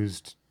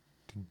used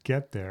to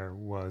get there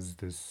was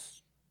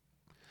this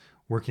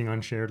working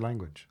on shared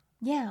language.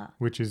 Yeah.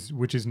 Which is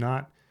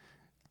not,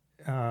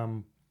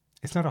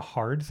 it's not a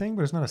hard thing,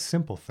 but it's not a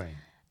simple thing.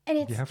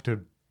 And you have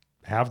to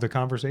have the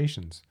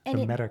conversations, and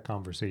the meta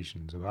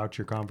conversations about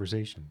your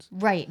conversations.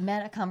 Right,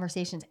 meta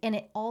conversations. And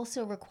it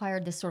also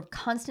required this sort of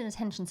constant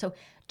attention. So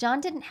John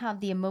didn't have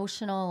the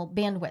emotional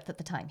bandwidth at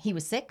the time. He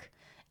was sick,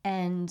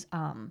 and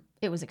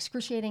it was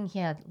excruciating. He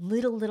had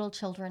little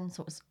children,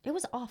 so it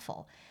was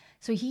awful.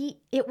 So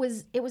it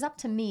was up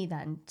to me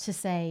then to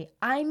say,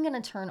 I'm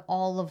going to turn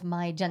all of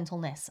my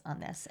gentleness on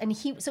this. And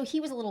he was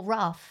a little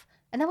rough,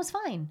 and that was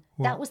fine.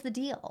 That was the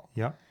deal.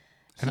 Yeah.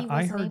 He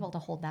wasn't able to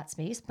hold that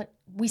space, but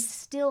we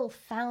still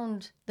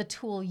found the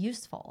tool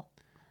useful.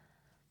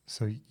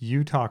 So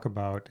you talk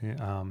about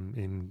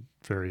in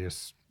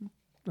various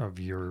of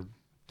your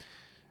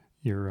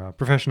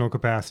professional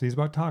capacities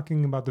about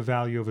talking about the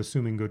value of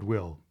assuming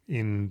goodwill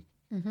in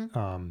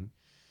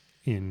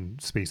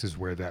spaces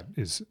where that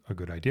is a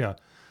good idea.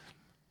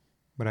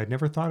 But I'd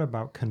never thought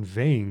about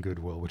conveying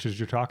goodwill, which is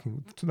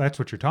that's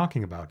what you're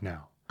talking about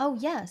now. Oh,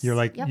 yes. You're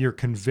like, you're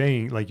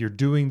conveying, like you're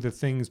doing the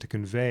things to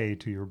convey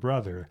to your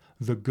brother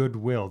the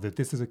goodwill, that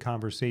this is a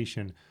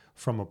conversation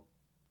from a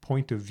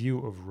point of view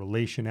of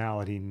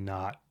relationality,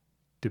 not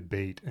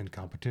debate and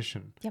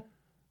competition. Yep.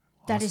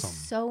 Awesome. That is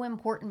so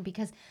important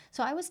because,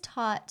 so I was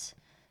taught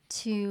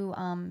to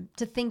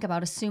think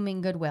about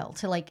assuming goodwill,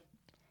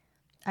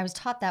 I was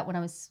taught that when I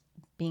was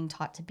being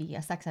taught to be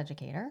a sex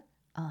educator.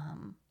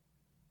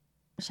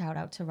 Shout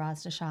out to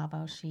Raz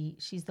Deshabo.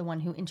 She's the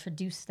one who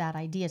introduced that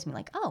idea to me.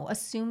 Like, oh,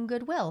 assume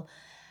goodwill,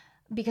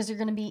 because you're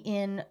going to be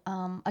in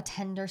a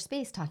tender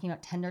space talking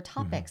about tender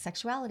topics,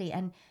 sexuality.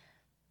 And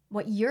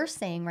what you're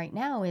saying right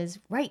now is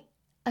right.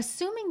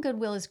 Assuming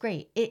goodwill is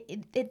great.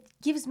 It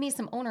gives me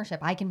some ownership.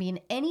 I can be in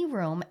any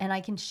room and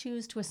I can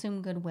choose to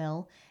assume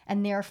goodwill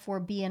and therefore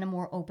be in a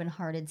more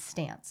open-hearted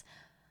stance.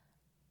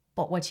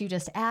 But what you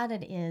just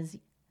added is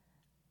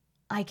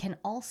I can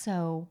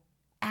also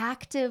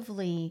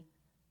actively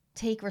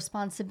take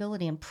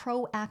responsibility and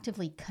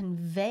proactively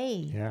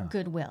convey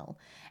goodwill.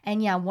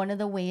 And one of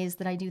the ways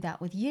that I do that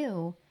with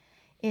you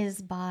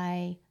is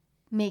by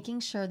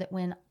making sure that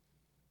when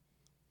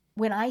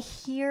I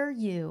hear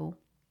you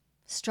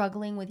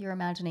struggling with your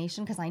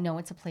imagination, because I know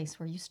it's a place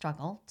where you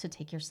struggle to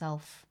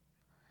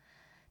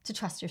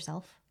trust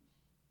yourself.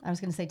 I was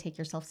going to say take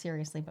yourself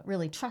seriously, but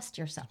really trust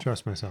yourself.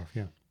 Trust myself,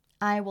 yeah.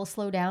 I will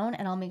slow down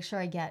and I'll make sure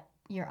I get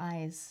your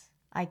eyes.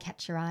 I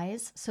catch your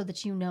eyes so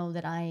that you know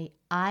that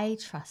I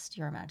trust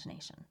your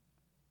imagination.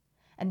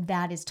 And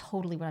that is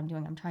totally what I'm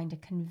doing. I'm trying to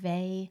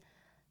convey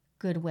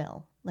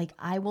goodwill. Like,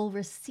 I will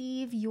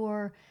receive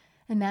your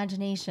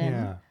imagination.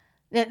 Yeah.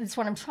 That's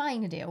what I'm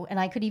trying to do. And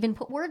I could even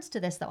put words to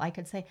this, though. I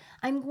could say,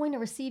 I'm going to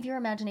receive your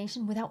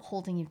imagination without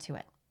holding you to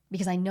it,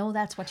 because I know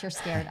that's what you're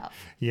scared of.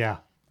 Yeah.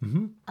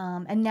 Mm-hmm.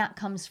 And that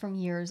comes from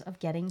years of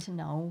getting to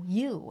know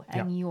you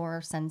and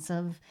your sense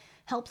of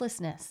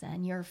helplessness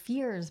and your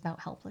fears about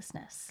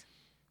helplessness.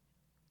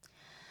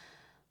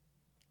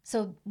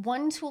 So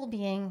one tool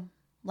being,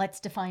 let's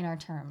define our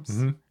terms.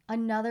 Mm-hmm.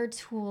 Another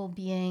tool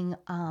being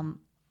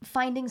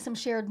finding some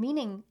shared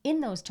meaning in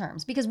those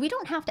terms, because we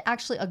don't have to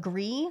actually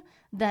agree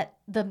that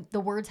the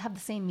words have the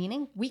same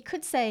meaning. We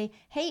could say,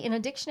 hey, in a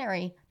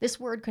dictionary, this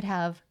word could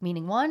have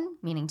meaning 1,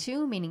 meaning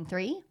 2, meaning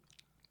 3.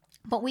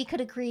 But we could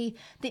agree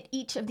that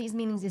each of these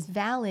meanings is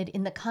valid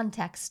in the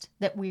context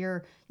that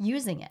we're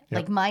using it. Yep.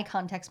 Like, my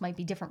context might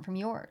be different from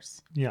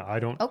yours. Yeah, I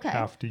don't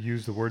have to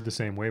use the word the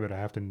same way, but I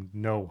have to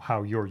know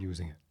how you're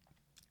using it.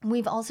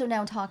 We've also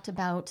now talked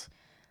about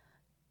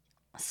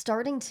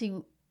starting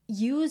to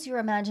use your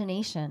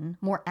imagination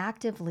more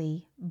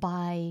actively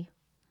by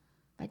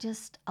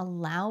just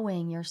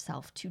allowing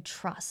yourself to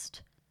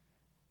trust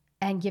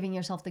and giving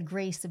yourself the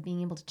grace of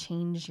being able to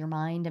change your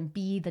mind and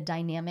be the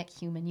dynamic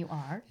human you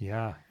are.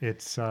 Yeah,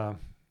 it's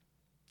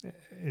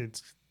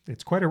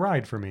quite a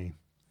ride for me,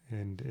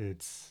 and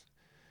it's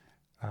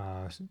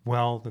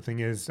Well, the thing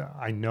is,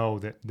 I know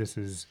that this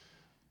is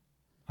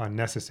a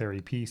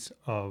necessary piece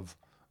of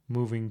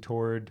moving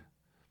toward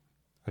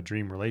a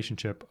dream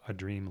relationship, a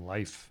dream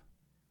life,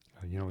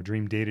 a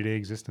dream day-to-day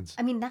existence.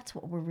 I mean, that's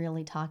what we're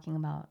really talking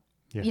about.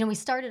 Yeah. You know, we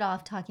started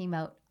off talking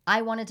about,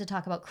 I wanted to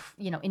talk about,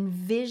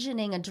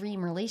 envisioning a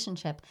dream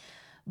relationship.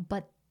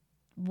 But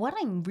what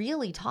I'm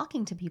really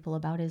talking to people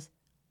about is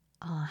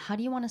how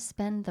do you want to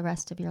spend the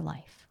rest of your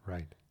life?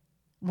 Right.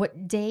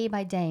 What day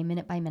by day,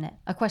 minute by minute?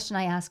 A question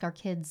I ask our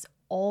kids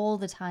all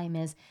the time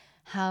is,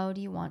 how do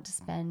you want to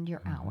spend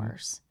your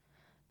hours?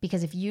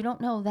 Because if you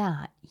don't know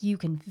that, you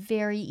can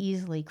very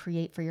easily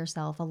create for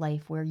yourself a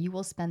life where you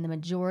will spend the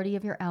majority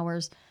of your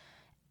hours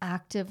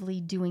actively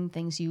doing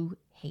things you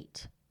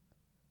hate.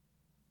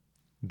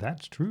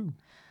 That's true.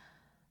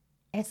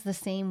 It's the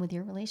same with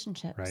your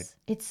relationships. Right.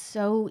 It's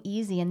so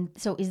easy. And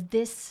so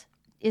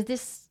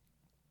does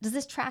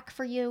this track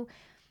for you?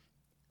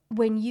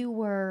 When you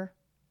were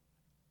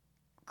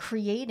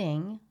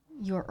creating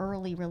your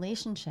early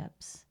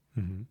relationships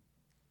Mm-hmm.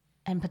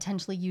 and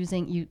potentially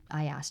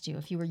I asked you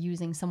if you were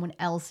using someone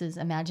else's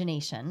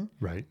imagination,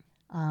 Right.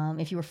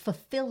 if you were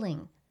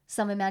fulfilling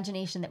some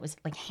imagination that was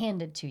like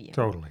handed to you.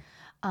 Totally.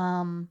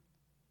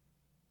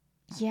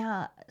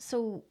 Yeah.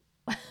 So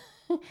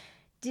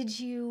did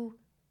you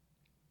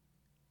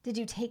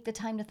take the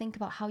time to think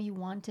about how you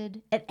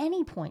wanted at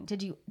any point?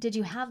 Did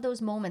you have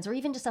those moments or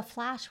even just a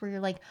flash where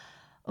you're like,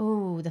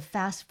 oh, the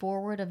fast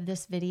forward of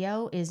this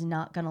video is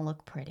not going to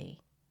look pretty.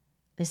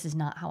 This is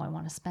not how I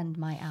want to spend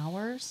my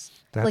hours.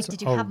 That's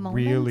did you a have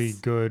moments? really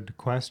good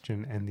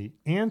question. And the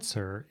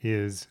answer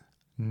is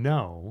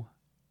no.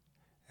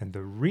 And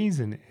the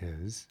reason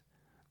is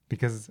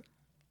because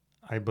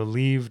I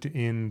believed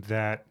in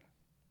that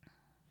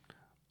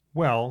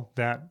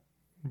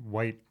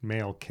white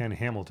male Ken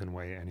Hamilton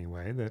way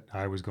anyway, that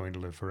I was going to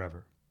live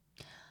forever.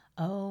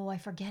 Oh, I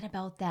forget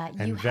about that.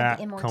 And You had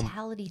the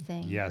immortality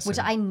thing, yes, which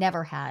I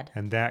never had.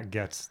 And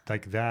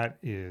that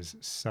is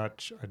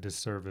such a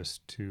disservice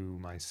to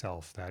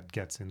myself. That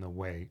gets in the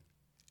way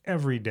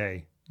every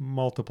day,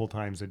 multiple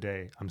times a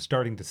day. I'm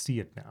starting to see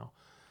it now.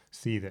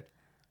 See that,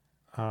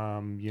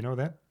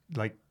 that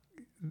like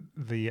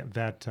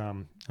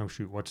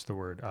what's the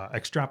word?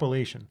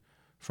 Extrapolation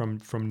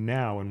from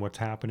now and what's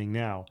happening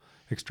now.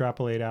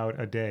 Extrapolate out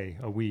a day,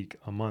 a week,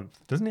 a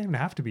month. Doesn't even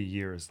have to be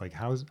years. Like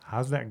how's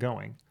that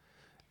going?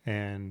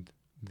 And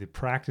the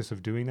practice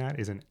of doing that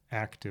is an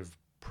active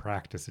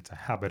practice. It's a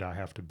habit I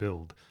have to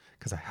build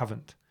because I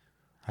haven't.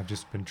 I've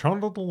just been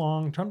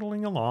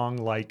trundling along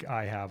like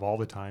I have all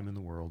the time in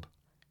the world.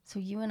 So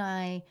you and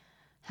I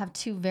have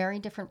two very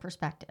different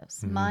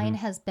perspectives. Mm-hmm. Mine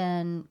has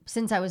been,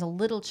 since I was a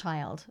little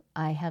child,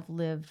 I have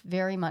lived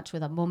very much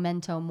with a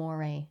memento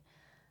mori,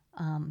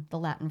 the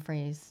Latin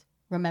phrase,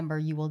 remember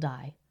you will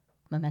die,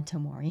 memento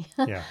mori.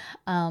 Yeah.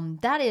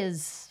 That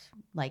is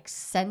like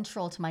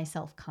central to my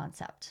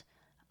self-concept.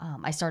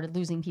 I started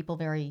losing people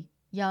very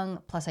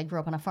young. Plus, I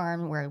grew up on a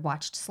farm where I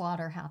watched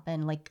slaughter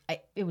happen.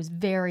 It was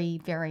very,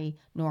 very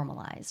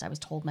normalized. I was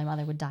told my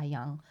mother would die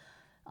young.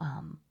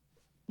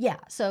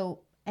 So,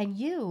 and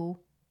you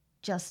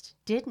just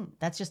didn't.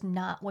 That's just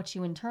not what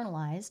you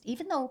internalized,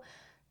 even though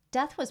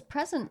death was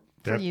present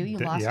for you. You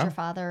lost your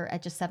father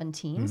at just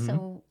 17. Mm-hmm.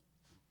 So,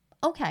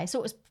 okay. So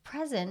it was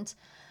present.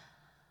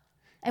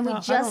 And we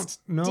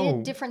just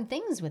did different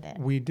things with it.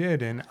 We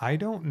did. And I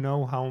don't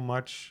know how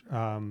much,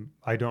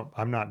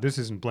 this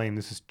isn't blame.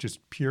 This is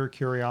just pure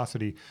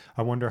curiosity.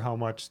 I wonder how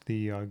much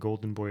the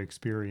Golden Boy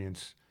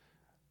experience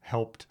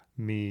helped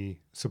me,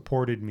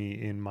 supported me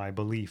in my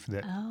belief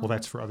that,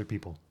 that's for other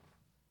people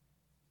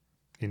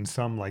in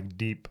some like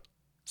deep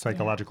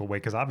psychological way.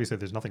 Because obviously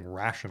there's nothing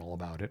rational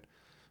about it.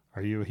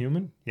 Are you a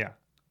human? Yeah.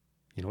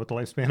 You know what the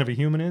lifespan of a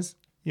human is?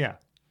 Yeah.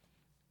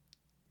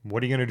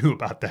 What are you going to do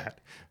about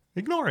that?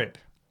 Ignore it.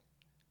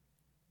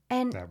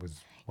 And that was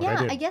what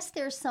I did. I guess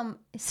there's some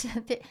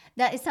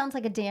that it sounds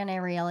like a Dan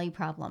Ariely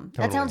problem.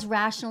 Totally. That sounds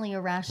rationally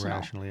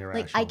irrational.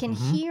 Like I can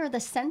hear the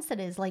sense it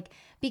is like,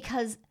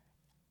 because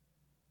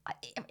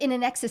in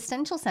an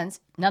existential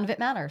sense, none of it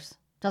matters.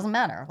 Doesn't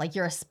matter. Like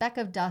you're a speck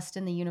of dust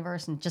in the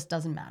universe and it just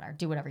doesn't matter.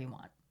 Do whatever you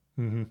want.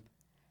 Mm-hmm.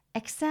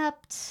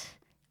 Except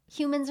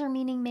humans are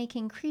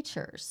meaning-making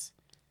creatures.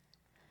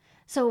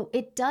 So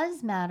it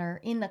does matter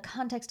in the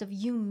context of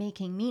you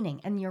making meaning,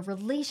 and your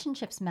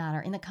relationships matter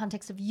in the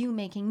context of you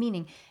making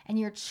meaning, and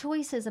your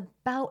choices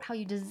about how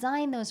you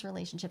design those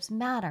relationships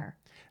matter.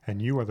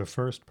 And you are the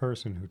first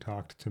person who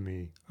talked to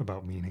me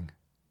about meaning.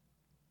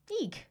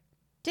 Eek.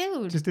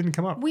 Dude. Just didn't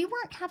come up. We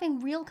weren't having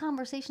real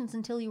conversations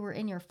until you were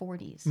in your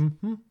 40s.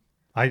 Mm-hmm.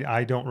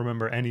 I don't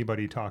remember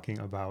anybody talking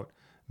about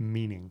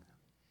meaning.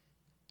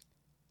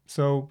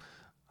 So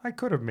I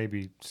could have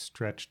maybe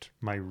stretched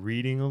my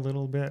reading a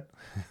little bit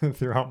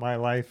throughout my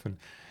life. And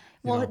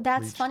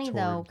that's funny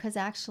though, because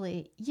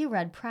actually you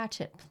read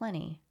Pratchett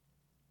plenty.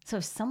 So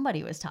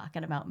somebody was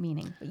talking about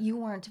meaning, but you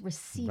weren't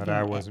receiving it. But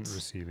I wasn't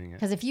receiving it.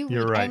 Because if you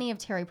read any of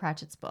Terry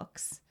Pratchett's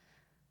books,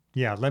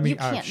 Yeah, let You me,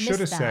 I can't should have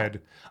miss that.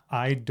 said,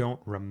 I don't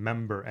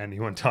remember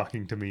anyone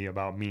talking to me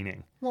about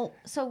meaning Well,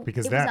 so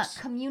because it was not that's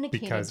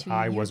communicated because to you.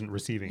 I wasn't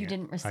receiving You it.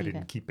 didn't I receive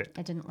didn't it. keep it.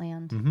 It didn't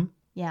land. Mm-hmm.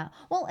 Yeah.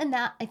 Well, and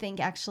that I think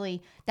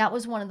actually that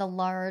was one of the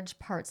large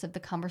parts of the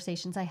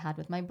conversations I had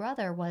with my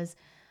brother was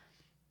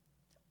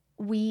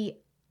we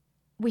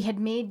we had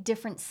made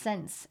different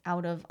sense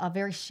out of a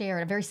very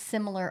shared, a very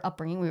similar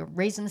upbringing. We were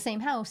raised in the same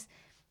house.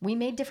 We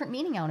made different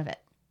meaning out of it.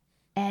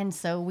 And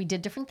so we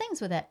did different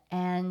things with it.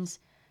 And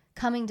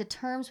coming to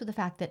terms with the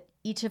fact that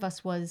each of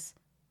us was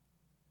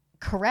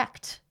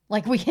correct.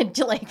 Like we had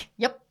to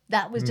yep,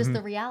 that was just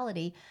the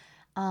reality.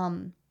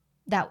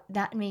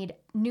 That made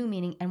new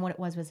meaning. And what it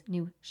was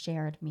new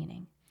shared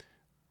meaning.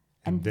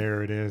 And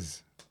there it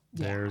is.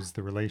 Yeah. There's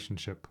the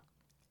relationship.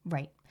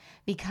 Right.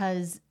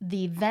 Because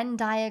the Venn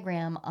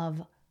diagram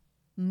of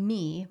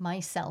me,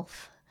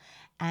 myself,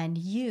 and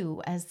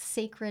you as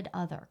sacred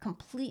other,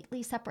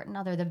 completely separate and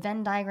other, the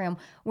Venn diagram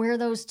where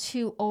those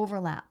two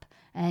overlap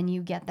and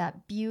you get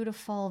that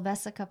beautiful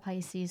Vesica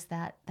Pisces,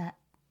 that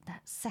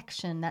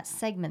section, that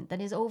segment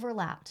that is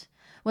overlapped,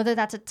 whether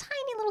that's a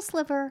tiny little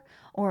sliver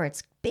or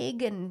it's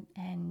big and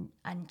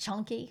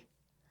chunky,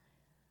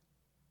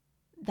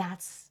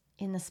 that's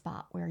in the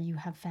spot where you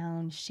have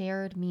found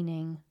shared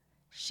meaning,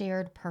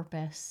 shared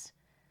purpose.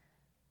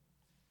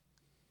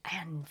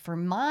 And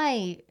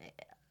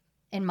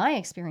in my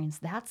experience,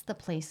 that's the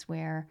place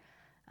where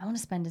I want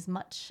to spend as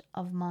much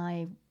of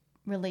my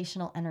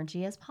relational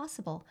energy as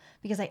possible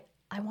because I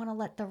want to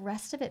let the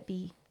rest of it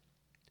be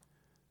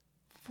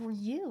for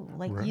you.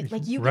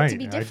 You get to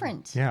be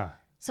different. Yeah.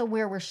 So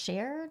where we're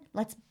shared,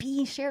 let's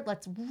be shared.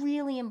 Let's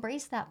really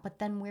embrace that. But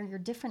then where you're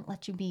different,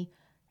 let you be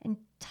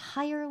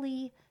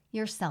entirely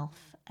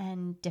yourself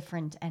and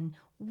different and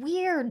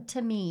weird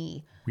to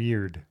me.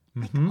 Weird. Like,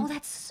 Mm-hmm. oh,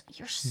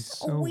 you're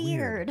so so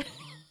weird.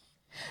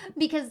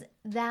 Because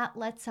that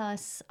lets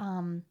us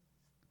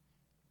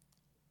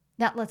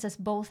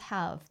both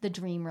have the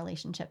dream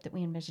relationship that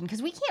we envision.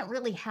 Because we can't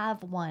really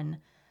have one.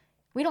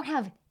 We don't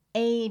have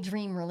a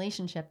dream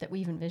relationship that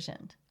we've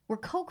envisioned. We're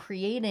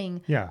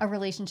co-creating a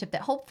relationship that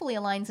hopefully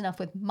aligns enough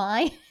with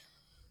my,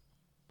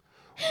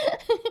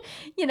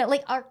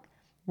 our.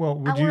 Well,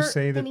 would you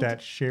say I mean,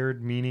 that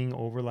shared meaning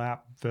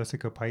overlap,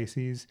 Vesica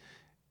Pisces,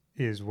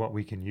 is what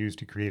we can use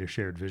to create a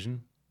shared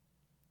vision?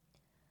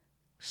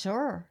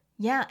 Sure.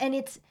 Yeah. And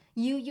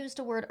you used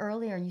a word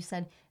earlier. You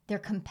said they're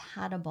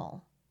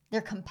compatible.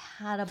 They're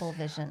compatible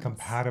visions.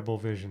 Compatible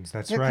visions.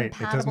 That's They're right. It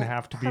doesn't compatible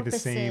have to be the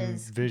same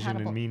purposes, vision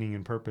compatible- and meaning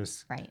and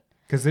purpose. Right.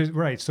 Because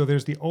so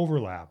there's the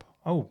overlap.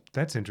 Oh,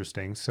 that's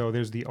interesting. So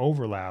there's the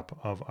overlap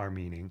of our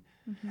meaning.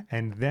 Mm-hmm.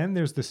 And then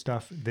there's the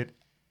stuff that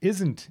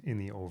isn't in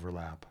the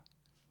overlap,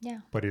 Yeah.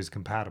 but is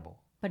compatible.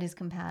 And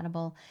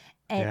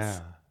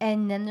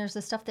then there's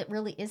the stuff that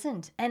really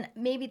isn't. And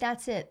maybe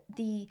that's it.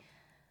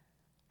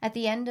 At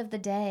the end of the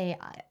day,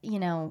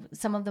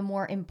 some of the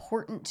more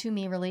important to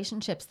me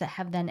relationships that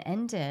have then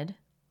ended,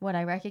 what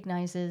I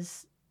recognize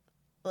is,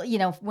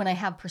 when I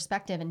have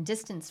perspective and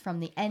distance from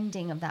the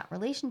ending of that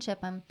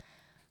relationship,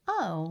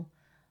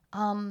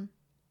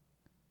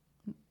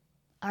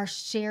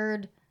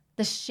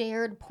 the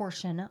shared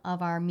portion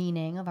of our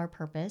meaning, of our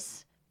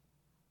purpose,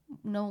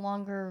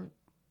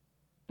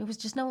 it was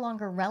just no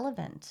longer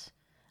relevant.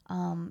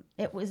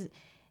 It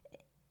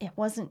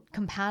wasn't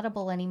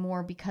compatible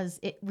anymore because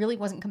it really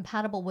wasn't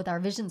compatible with our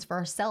visions for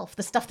ourselves,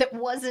 the stuff that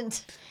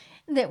wasn't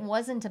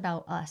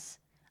about us.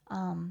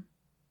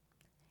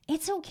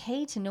 It's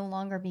okay to no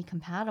longer be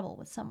compatible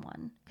with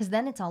someone because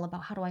then it's all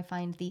about how do I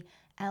find the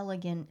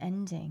elegant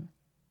ending?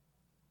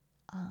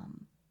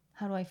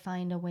 How do I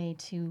find a way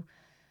to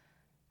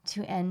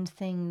end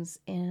things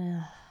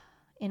in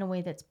a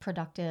way that's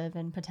productive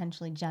and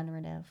potentially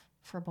generative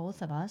for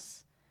both of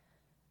us?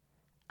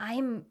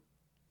 I'm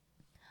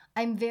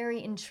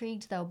very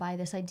intrigued though by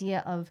this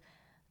idea of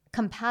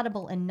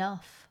compatible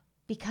enough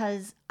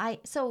because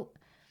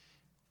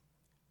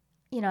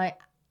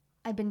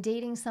I've been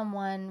dating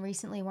someone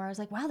recently where I was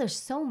like, wow, there's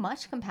so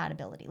much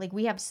compatibility. Like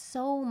we have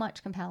so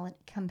much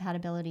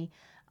compatibility,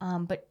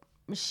 but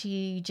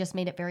she just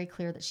made it very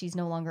clear that she's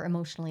no longer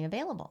emotionally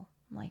available.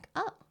 I'm like,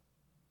 oh,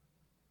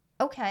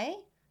 okay,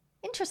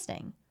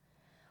 interesting.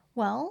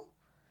 Well,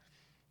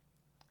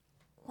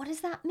 what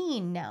does that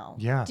mean now?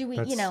 Yeah. Do we,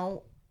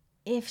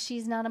 if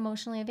she's not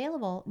emotionally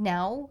available,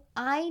 now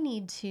I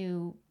need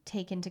to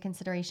take into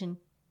consideration,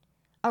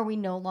 are we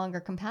no longer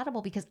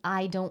compatible because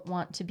I don't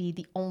want to be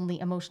the only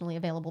emotionally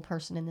available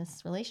person in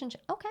this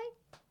relationship? Okay.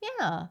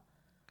 Yeah.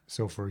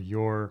 So for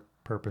your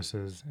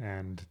purposes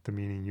and the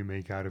meaning you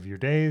make out of your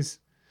days,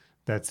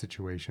 that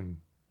situation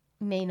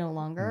may no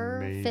longer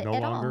fit no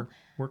at longer all.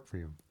 work for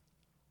you.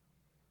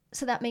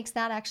 So that makes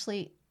that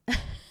actually,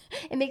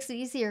 it makes it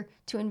easier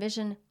to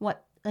envision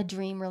what a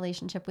dream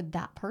relationship with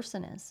that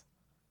person is.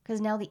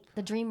 Because now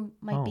the dream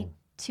might be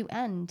to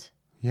end.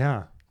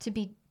 Yeah. To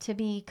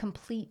be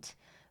complete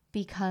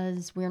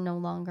because we no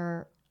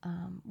longer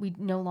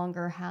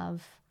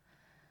have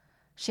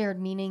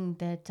shared meaning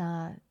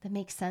that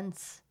makes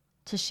sense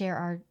to share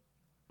our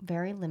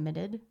very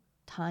limited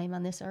time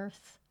on this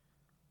earth.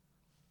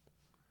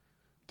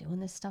 doing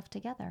this stuff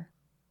together.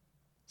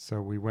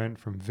 So we went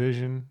from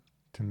vision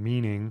to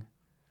meaning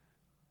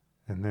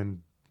and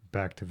then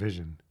back to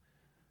vision.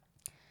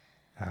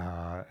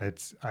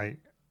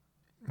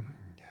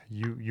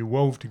 You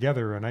wove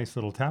together a nice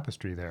little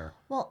tapestry there.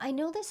 Well, I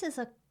know this is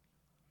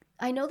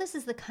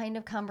the kind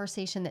of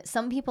conversation that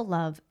some people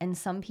love and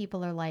some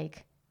people are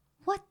like,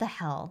 what the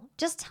hell?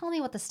 Just tell me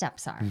what the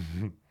steps are.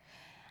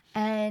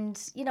 And,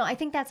 I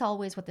think that's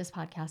always what this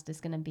podcast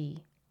is going to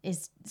be,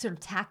 is sort of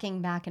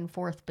tacking back and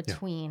forth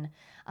between.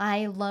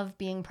 I love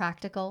being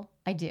practical.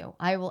 I do.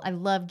 I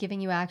love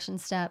giving you action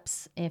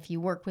steps. If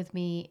you work with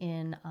me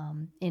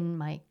in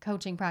my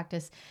coaching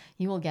practice,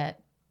 you will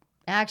get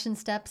action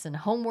steps and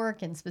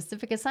homework and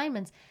specific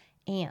assignments.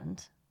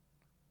 And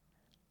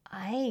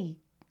I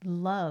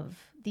love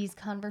these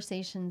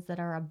conversations that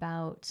are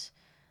about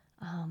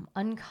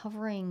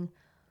uncovering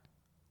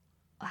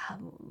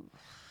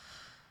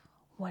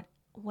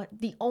what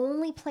the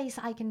only place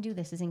I can do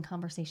this is in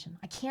conversation.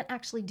 I can't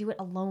actually do it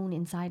alone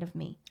inside of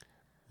me.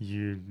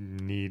 You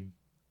need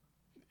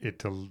it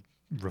to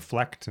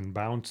reflect and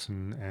bounce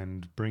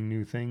and bring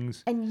new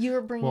things. And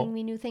you're bringing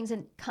me new things.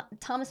 And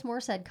Thomas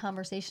More said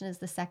conversation is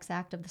the sex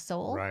act of the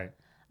soul. Right.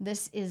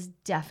 This is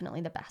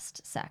definitely the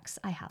best sex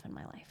I have in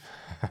my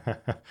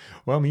life.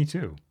 Well, me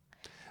too.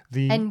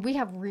 And we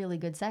have really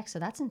good sex, so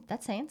that's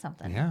saying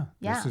something. Yeah.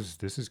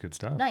 This is good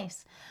stuff.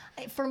 Nice.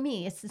 For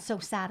me, it's so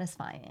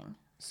satisfying.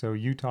 So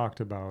you talked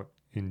about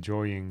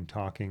enjoying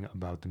talking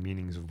about the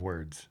meanings of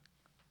words.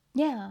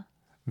 Yeah.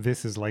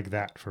 This is like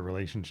that for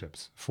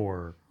relationships,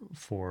 for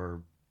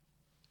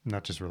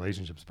not just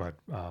relationships, but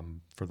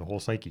for the whole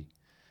psyche.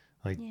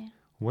 Like,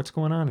 what's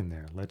going on in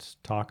there? Let's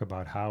talk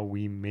about how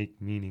we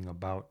make meaning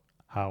about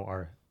how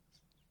our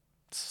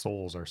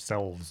souls, our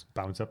selves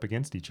bounce up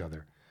against each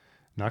other.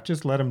 Not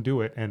just let them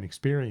do it and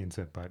experience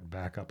it, but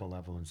back up a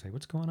level and say,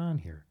 what's going on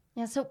here?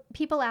 Yeah. So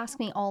people ask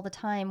me all the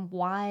time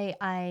why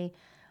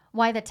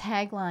the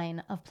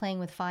tagline of Playing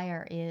with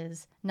Fire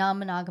is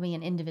non-monogamy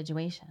and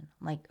individuation.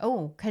 I'm like,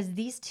 because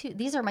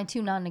these are my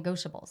two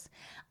non-negotiables.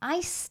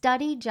 I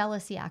study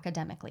jealousy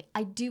academically.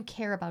 I do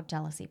care about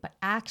jealousy, but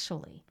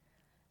actually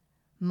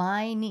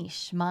my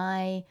niche,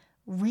 my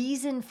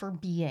reason for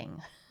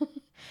being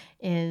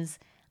is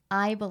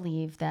I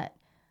believe that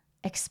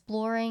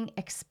exploring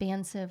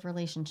expansive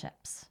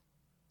relationships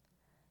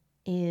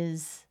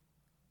is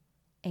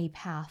a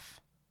path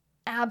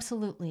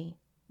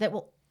that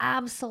will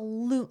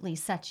absolutely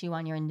set you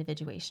on your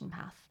individuation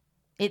path.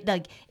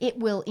 It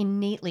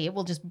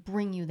will just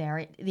bring you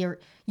there.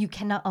 You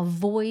cannot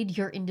avoid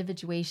your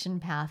individuation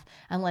path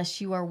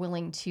unless you are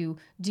willing to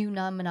do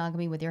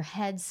non-monogamy with your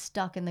head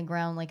stuck in the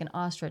ground like an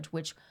ostrich,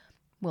 which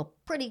will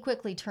pretty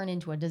quickly turn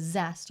into a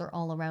disaster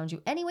all around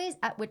you. Anyways,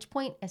 at which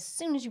point, as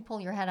soon as you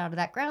pull your head out of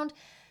that ground,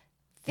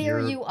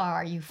 you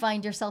are. You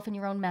find yourself in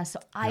your own mess. So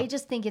I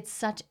just think it's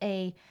such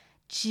a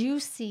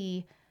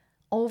juicy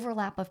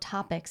overlap of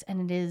topics,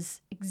 and it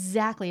is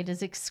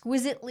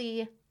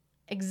exquisitely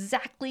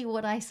exactly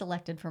what I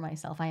selected for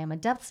myself. I am a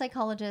depth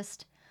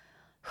psychologist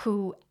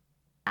who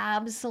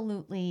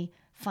absolutely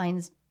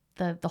finds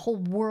the whole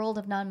world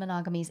of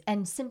non-monogamies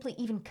and simply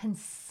even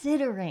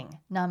considering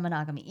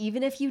non-monogamy,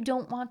 even if you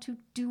don't want to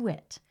do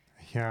it.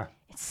 Yeah.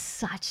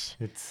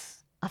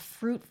 It's a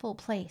fruitful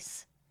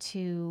place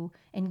to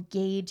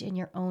engage in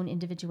your own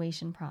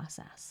individuation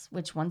process,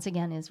 which once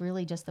again is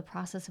really just the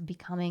process of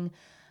becoming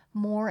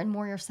more and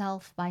more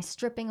yourself by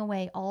stripping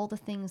away all the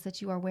things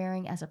that you are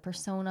wearing as a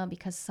persona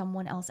because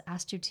someone else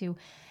asked you to,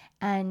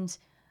 and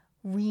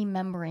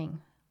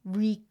remembering,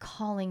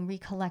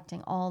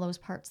 recollecting all those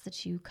parts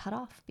that you cut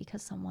off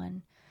because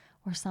someone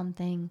or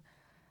something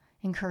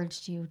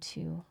encouraged you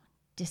to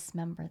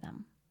dismember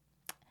them.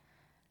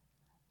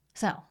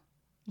 So,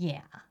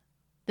 yeah,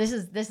 this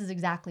is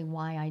exactly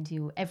why I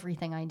do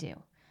everything I do.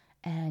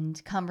 And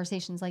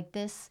conversations like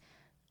this,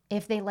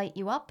 if they light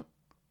you up,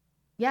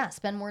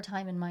 spend more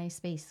time in my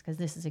space, because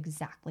this is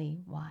exactly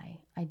why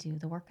I do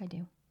the work I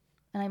do.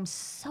 And I'm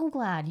so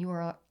glad you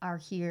are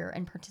here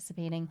and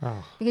participating,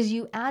 because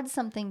you add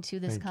something to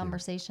this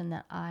conversation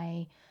that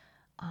I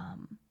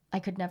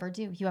could never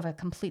do. You have a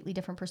completely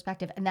different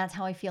perspective. And that's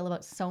how I feel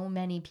about so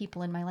many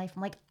people in my life.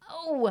 I'm like,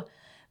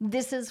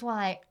 this is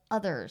why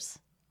others,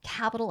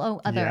 capital O,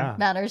 other,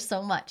 matters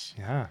so much.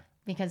 Yeah.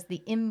 Because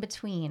the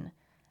in-between,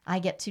 I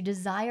get to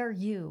desire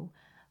you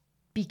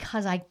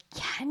because I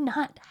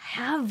cannot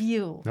have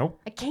you. Nope.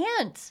 I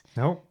can't.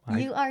 Nope.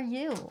 You are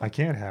you. I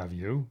can't have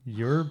you.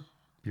 You're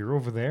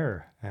over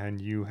there,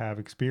 and you have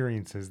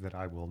experiences that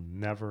I will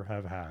never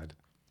have had.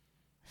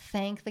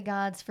 Thank the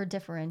gods for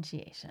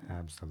differentiation.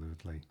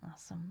 Absolutely.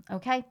 Awesome.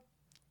 Okay.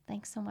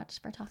 Thanks so much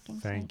for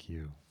talking. Thank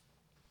you.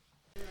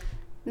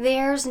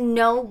 There's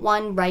no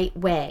one right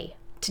way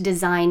to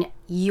design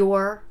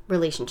your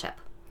relationship.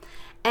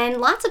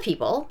 And lots of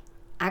people,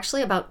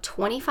 actually about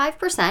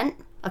 25%,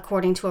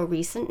 according to a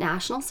recent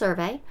national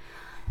survey,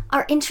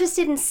 are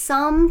interested in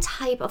some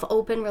type of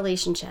open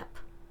relationship.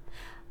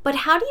 But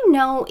how do you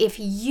know if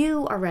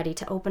you are ready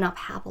to open up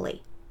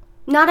happily?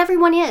 Not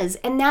everyone is,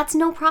 and that's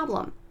no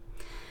problem.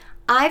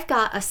 I've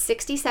got a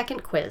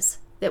 60-second quiz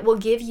that will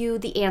give you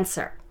the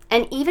answer.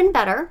 And even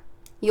better,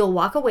 you'll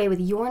walk away with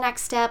your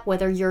next step,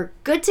 whether you're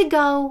good to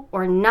go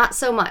or not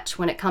so much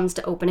when it comes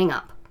to opening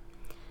up.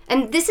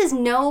 And this is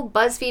no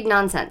BuzzFeed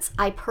nonsense.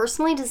 I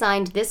personally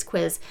designed this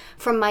quiz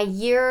from my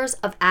years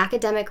of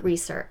academic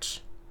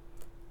research.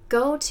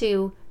 Go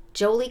to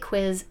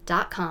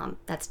joliquiz.com.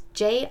 That's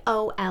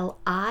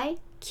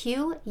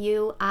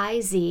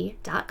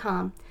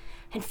JOLIQUIZ.com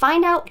and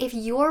find out if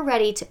you're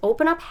ready to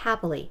open up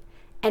happily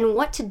and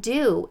what to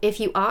do if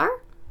you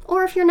are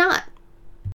or if you're not.